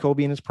already had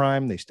Kobe in his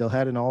prime. They still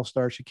had an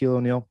all-star Shaquille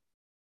O'Neal.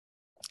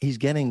 He's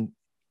getting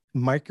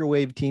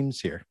microwave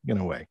teams here in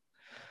a way.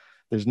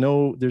 There's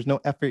no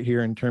effort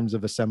here in terms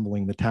of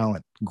assembling the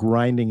talent,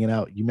 grinding it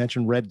out. You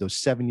mentioned Red, those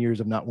 7 years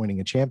of not winning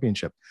a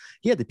championship.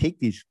 He had to take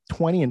these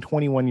 20 and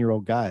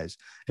 21-year-old guys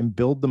and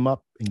build them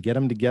up and get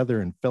them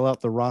together and fill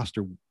out the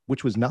roster,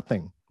 which was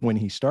nothing when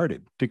he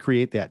started, to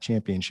create that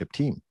championship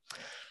team.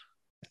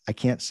 I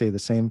can't say the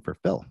same for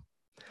Phil.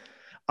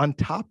 On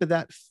top of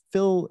that,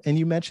 Phil, and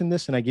you mentioned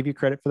this, and I give you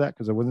credit for that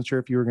because I wasn't sure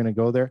if you were going to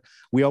go there.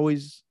 We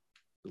always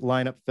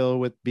line up Phil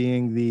with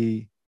being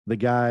the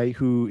guy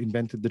who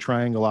invented the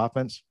triangle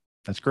offense.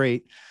 That's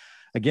great.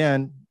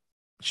 Again,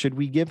 should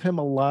we give him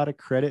a lot of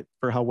credit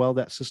for how well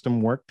that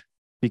system worked?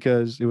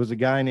 because it was a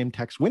guy named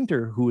Tex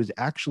Winter who was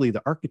actually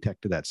the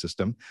architect of that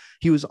system.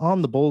 He was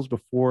on the Bulls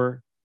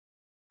before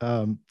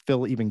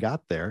Phil even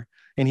got there,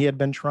 and he had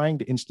been trying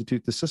to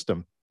institute the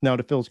system. Now,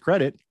 to Phil's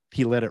credit,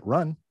 he let it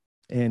run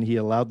and he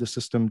allowed the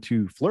system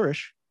to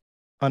flourish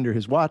under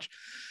his watch.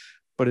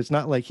 But it's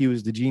not like he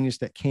was the genius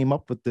that came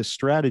up with this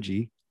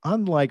strategy,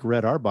 unlike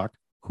Red Auerbach,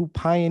 who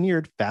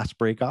pioneered fast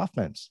break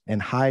offense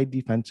and high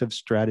defensive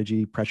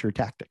strategy pressure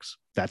tactics.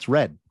 That's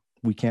Red.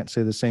 We can't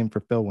say the same for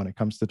Phil when it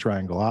comes to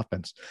triangle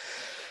offense.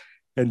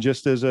 And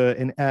just as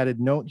an added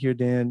note here,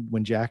 Dan,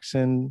 when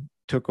Jackson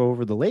took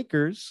over the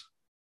Lakers,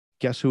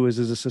 guess who was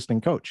his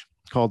assistant coach?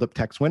 Called up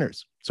Tex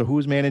Winters. So who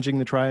was managing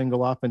the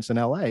triangle offense in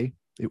LA?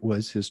 It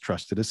was his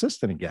trusted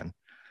assistant again.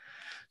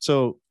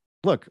 So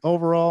look,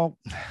 overall,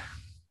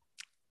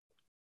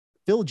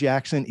 Phil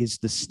Jackson is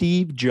the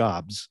Steve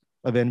Jobs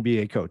of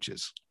NBA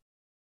coaches.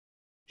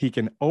 He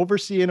can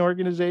oversee an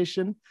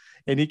organization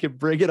and he can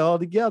bring it all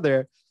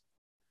together,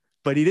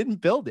 but he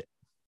didn't build it.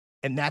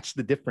 And that's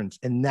the difference.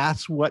 And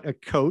that's what a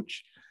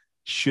coach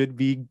should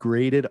be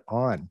graded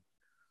on.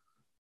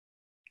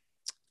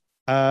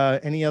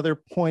 Any other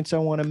points I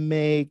want to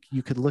make?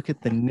 You could look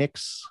at the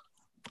Knicks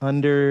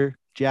under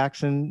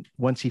Jackson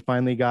once he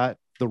finally got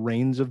the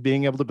reins of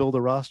being able to build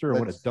a roster, and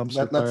what a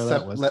dumpster fire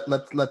that was.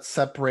 Let's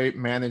separate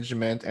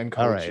management and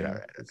coaching. All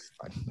right. It's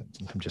fine.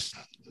 I'm just,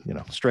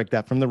 strike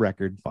that from the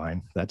record.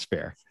 Fine. That's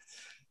fair.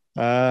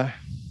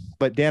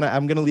 But Dan,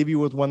 I'm going to leave you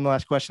with one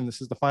last question. This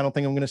is the final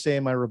thing I'm going to say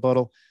in my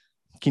rebuttal.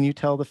 Can you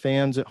tell the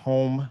fans at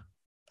home,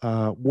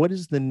 what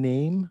is the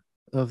name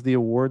of the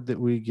award that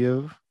we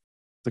give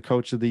the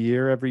coach of the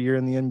year every year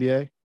in the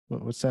NBA?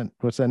 What's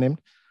that named?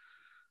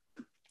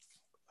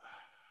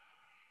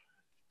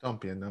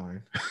 Don't be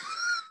annoying.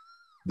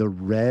 The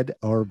Red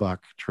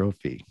Auerbach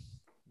Trophy.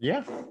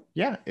 Yeah.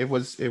 It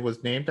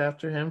was named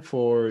after him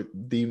for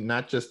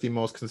not just the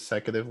most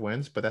consecutive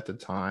wins, but at the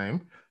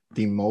time,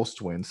 the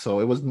most wins. So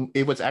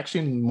it was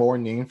actually more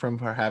named from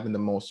her having the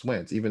most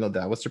wins, even though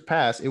that was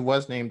surpassed. It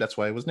was named. That's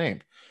why it was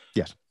named.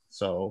 Yes.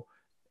 So,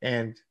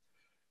 and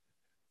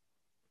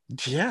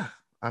yeah,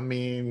 I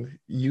mean,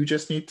 you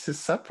just need to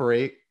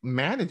separate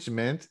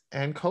management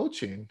and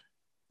coaching.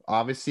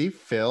 Obviously,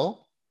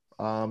 Phil,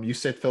 you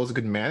said Phil's a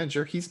good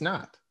manager. He's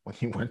not. When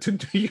he went to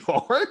New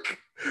York,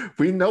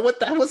 we know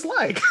what that was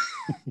like.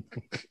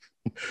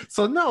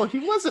 So no, he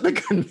wasn't a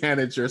good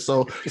manager.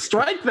 So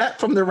strike that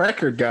from the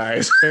record,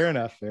 guys. Fair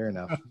enough.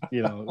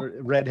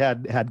 Red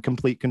had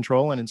complete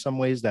control, and in some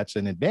ways that's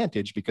an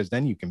advantage because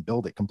then you can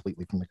build it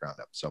completely from the ground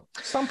up. So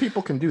some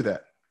people can do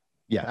that.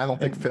 Yeah, I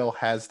don't think Phil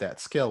has that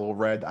skill. Well,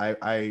 Red,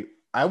 I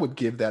would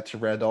give that to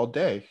Red all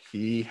day.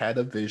 He had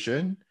a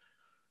vision,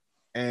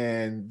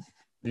 and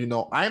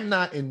I'm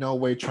not in no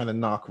way trying to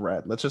knock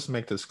Red. Let's just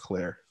make this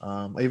clear.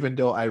 Even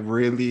though I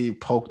really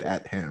poked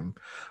at him,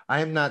 I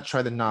am not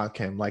trying to knock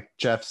him. Like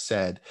Jeff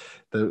said,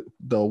 the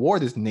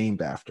award is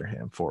named after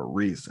him for a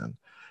reason.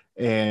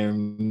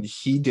 And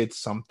he did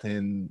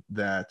something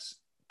that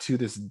to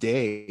this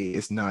day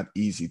is not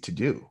easy to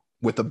do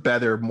with a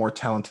better, more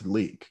talented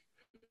league.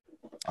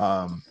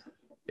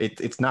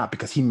 It's not,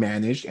 because he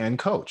managed and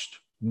coached.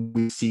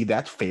 We see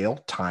that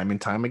fail time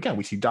and time again.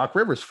 We see Doc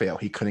Rivers fail.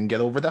 He couldn't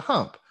get over the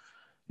hump.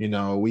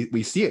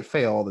 We see it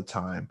fail all the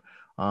time,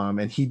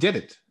 and he did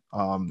it,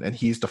 and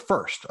he's the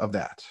first of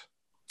that.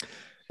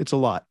 It's a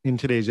lot in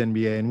today's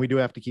NBA, and we do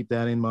have to keep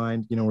that in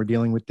mind. We're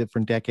dealing with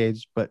different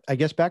decades, but I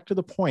guess back to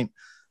the point,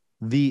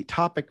 the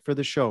topic for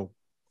the show,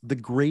 the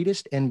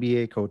greatest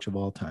NBA coach of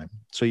all time.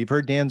 So you've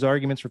heard Dan's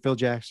arguments for Phil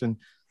Jackson.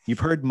 You've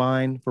heard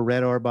mine for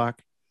Red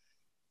Auerbach.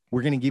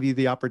 We're going to give you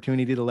the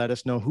opportunity to let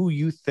us know who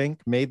you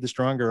think made the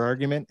stronger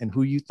argument and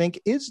who you think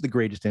is the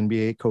greatest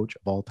NBA coach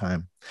of all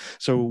time.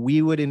 So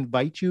we would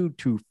invite you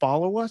to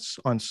follow us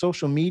on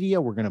social media.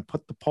 We're going to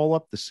put the poll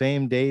up the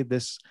same day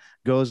this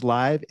goes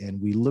live,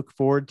 and we look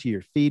forward to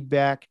your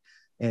feedback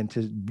and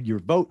to your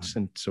votes,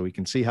 and so we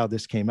can see how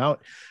this came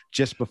out.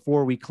 Just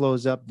before we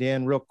close up,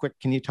 Dan, real quick,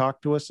 can you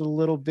talk to us a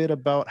little bit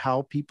about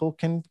how people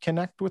can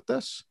connect with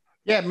us?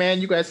 Yeah, man,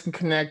 you guys can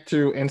connect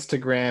through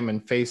Instagram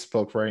and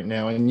Facebook right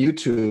now, and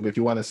YouTube if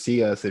you want to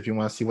see us, if you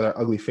want to see what our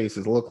ugly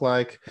faces look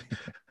like.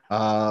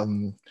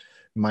 My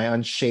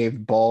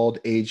unshaved, bald,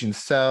 aging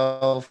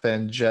self,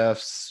 and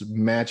Jeff's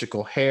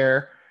magical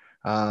hair.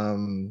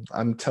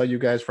 I'm telling you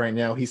guys right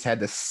now, he's had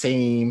the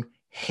same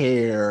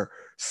hair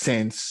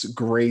since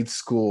grade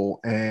school,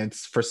 and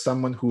for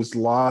someone who's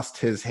lost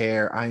his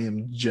hair, I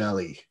am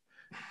jelly.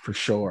 For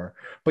sure.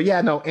 But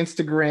yeah, no,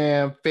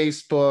 Instagram,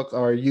 Facebook,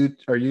 or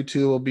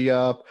YouTube will be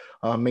up.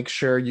 Make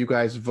sure you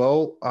guys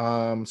vote,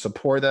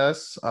 support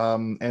us,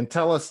 and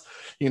tell us,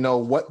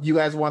 what you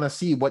guys want to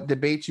see, what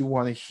debates you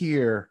want to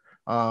hear.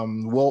 We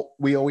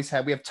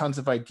have tons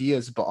of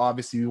ideas, but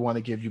obviously we want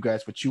to give you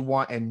guys what you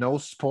want, and no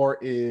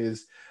sport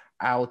is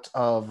out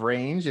of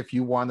range. If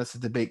you want us to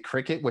debate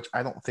cricket, which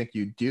I don't think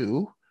you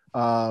do,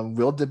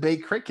 we'll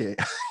debate cricket.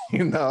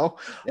 Yeah,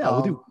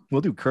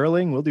 we'll do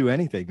curling, we'll do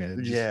anything,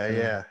 man.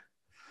 Yeah.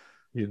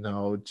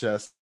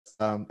 Just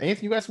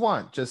anything you guys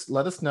want, just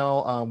let us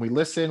know. We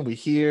listen, we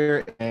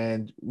hear,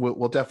 and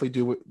we'll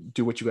definitely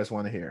do what you guys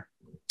want to hear.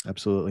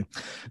 Absolutely.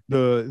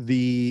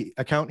 The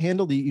account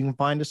handle that you can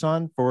find us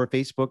on for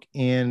Facebook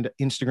and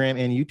Instagram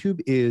and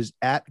YouTube is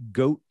at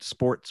Goat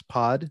Sports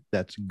Pod.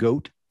 That's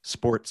Goat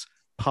Sports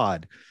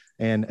Pod.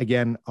 And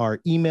again, our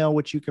email,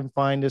 which you can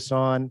find us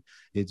on,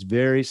 it's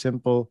very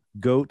simple,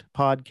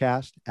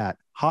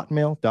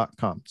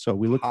 goatpodcast@hotmail.com. So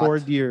we look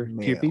forward to your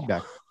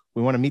feedback.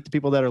 We want to meet the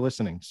people that are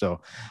listening.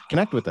 So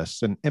connect with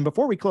us. And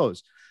before we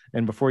close,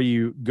 and before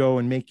you go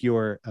and make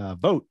your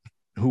vote,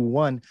 who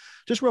won,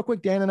 just real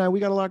quick, Dan and I,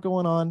 we got a lot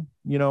going on.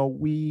 You know,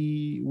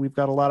 we've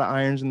got a lot of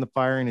irons in the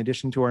fire in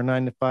addition to our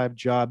 9-to-5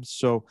 jobs.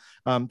 So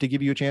to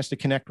give you a chance to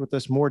connect with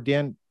us more,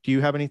 Dan, do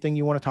you have anything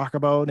you want to talk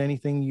about?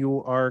 Anything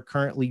you are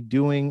currently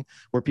doing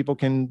where people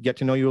can get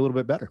to know you a little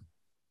bit better?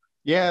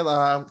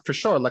 Yeah, for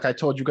sure. Like I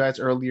told you guys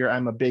earlier,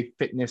 I'm a big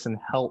fitness and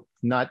health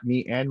nut,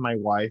 me and my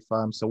wife.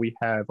 So we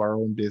have our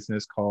own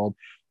business called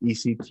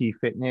ECT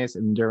Fitness,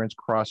 Endurance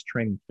Cross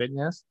Training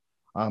Fitness.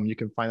 You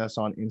can find us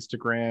on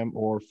Instagram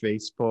or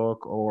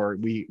Facebook or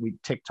we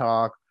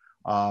TikTok,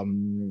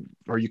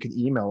 or you can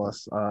email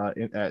us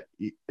at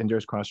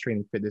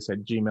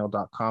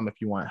endurancecrosstrainingfitness@gmail.com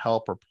if you want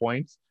help or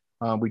points.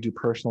 We do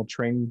personal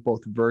training,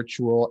 both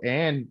virtual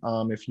and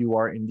if you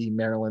are in the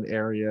Maryland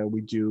area, we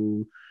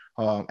do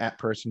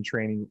at-person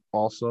training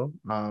also.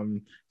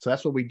 So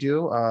that's what we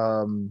do.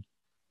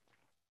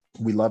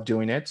 We love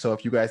doing it. So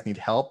if you guys need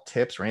help,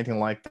 tips, or anything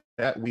like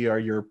that, we are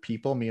your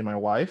people, me and my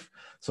wife.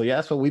 So yeah,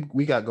 that's what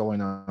we got going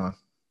on.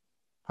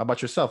 How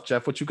about yourself,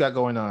 Jeff? What you got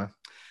going on?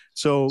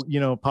 So, you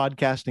know,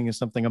 podcasting is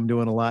something I'm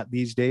doing a lot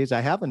these days.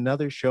 I have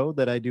another show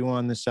that I do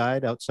on the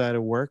side outside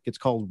of work. It's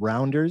called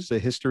Rounders, A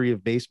History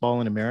of Baseball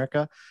in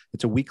America.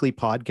 It's a weekly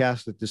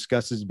podcast that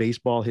discusses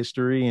baseball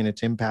history and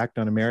its impact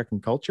on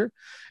American culture.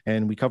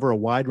 And we cover a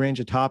wide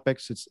range of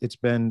topics. It's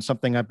been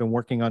something I've been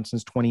working on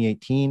since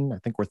 2018. I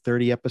think we're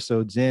 30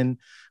 episodes in.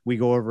 We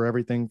go over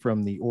everything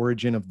from the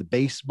origin of the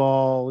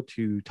baseball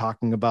to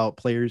talking about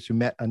players who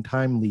met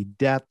untimely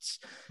deaths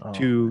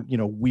to, you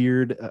know,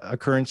 weird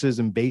occurrences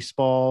in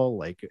baseball,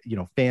 like, you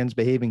know, fans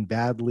behaving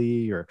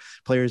badly or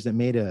players that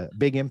made a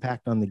big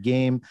impact on the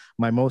game.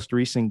 My most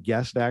recent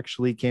guest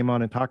actually came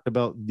on and talked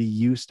about the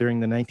use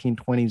during the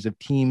 1920s of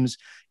teams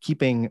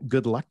keeping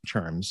good luck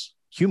charms,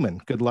 human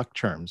good luck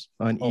charms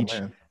on each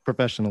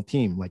professional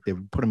team. Like they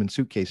would put them in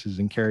suitcases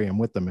and carry them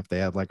with them if they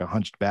had like a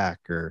hunched back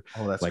or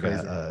like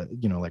a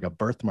you know, like a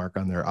birthmark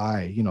on their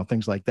eye, you know,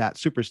 things like that.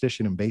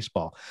 Superstition in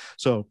baseball.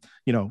 So,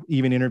 you know,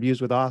 even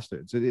interviews with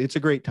Austin. It's a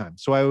great time.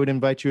 So I would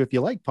invite you, if you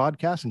like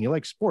podcasts and you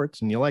like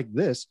sports and you like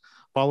this,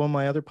 follow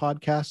my other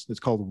podcast. It's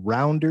called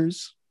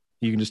Rounders.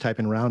 You can just type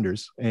in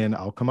Rounders and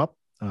I'll come up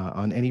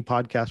on any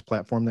podcast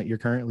platform that you're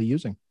currently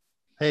using.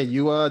 Hey,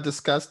 you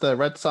discussed the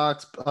Red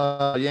Sox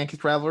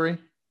Yankees rivalry?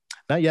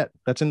 Not yet.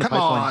 That's in the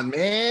pipeline. Come on,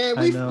 man.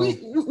 We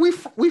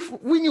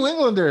New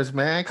Englanders,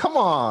 man. Come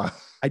on.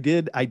 I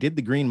did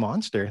the Green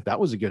Monster. That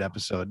was a good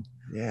episode.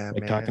 Yeah,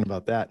 like talking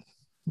about that.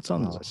 It's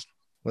on the list.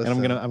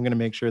 Listen. And I'm gonna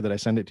make sure that I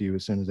send it to you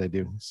as soon as I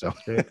do. So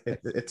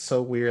it's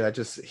so weird. I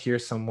just hear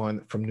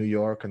someone from New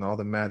York and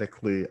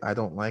automatically I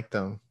don't like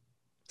them.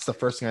 It's the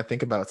first thing I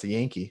think about. It's a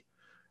Yankee.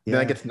 Yeah.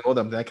 Then I get to know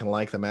them, then I can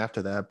like them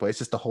after that. But it's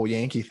just the whole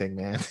Yankee thing,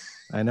 man.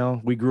 I know.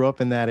 We grew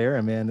up in that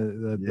era, man.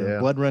 The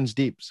blood runs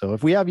deep. So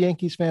if we have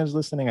Yankees fans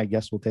listening, I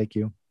guess we'll take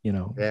you, you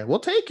know. Yeah, we'll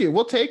take you.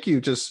 We'll take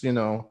you. Just, you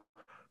know,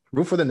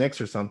 root for the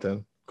Knicks or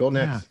something. Go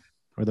Knicks. Yeah.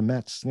 Or the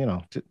Mets, you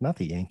know, not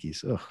the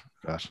Yankees. Oh,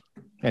 gosh.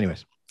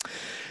 Anyways,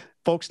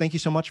 folks, thank you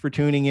so much for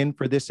tuning in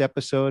for this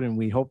episode. And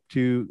we hope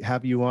to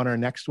have you on our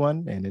next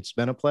one. And it's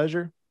been a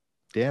pleasure.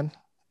 Dan,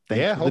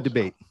 thanks for the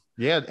debate.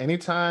 Yeah,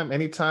 anytime.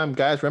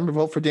 Guys, remember,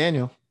 vote for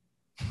Daniel.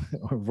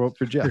 Or vote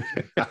for Jeff.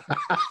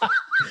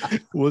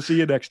 We'll see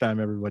you next time,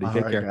 everybody.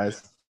 Take care,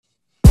 guys.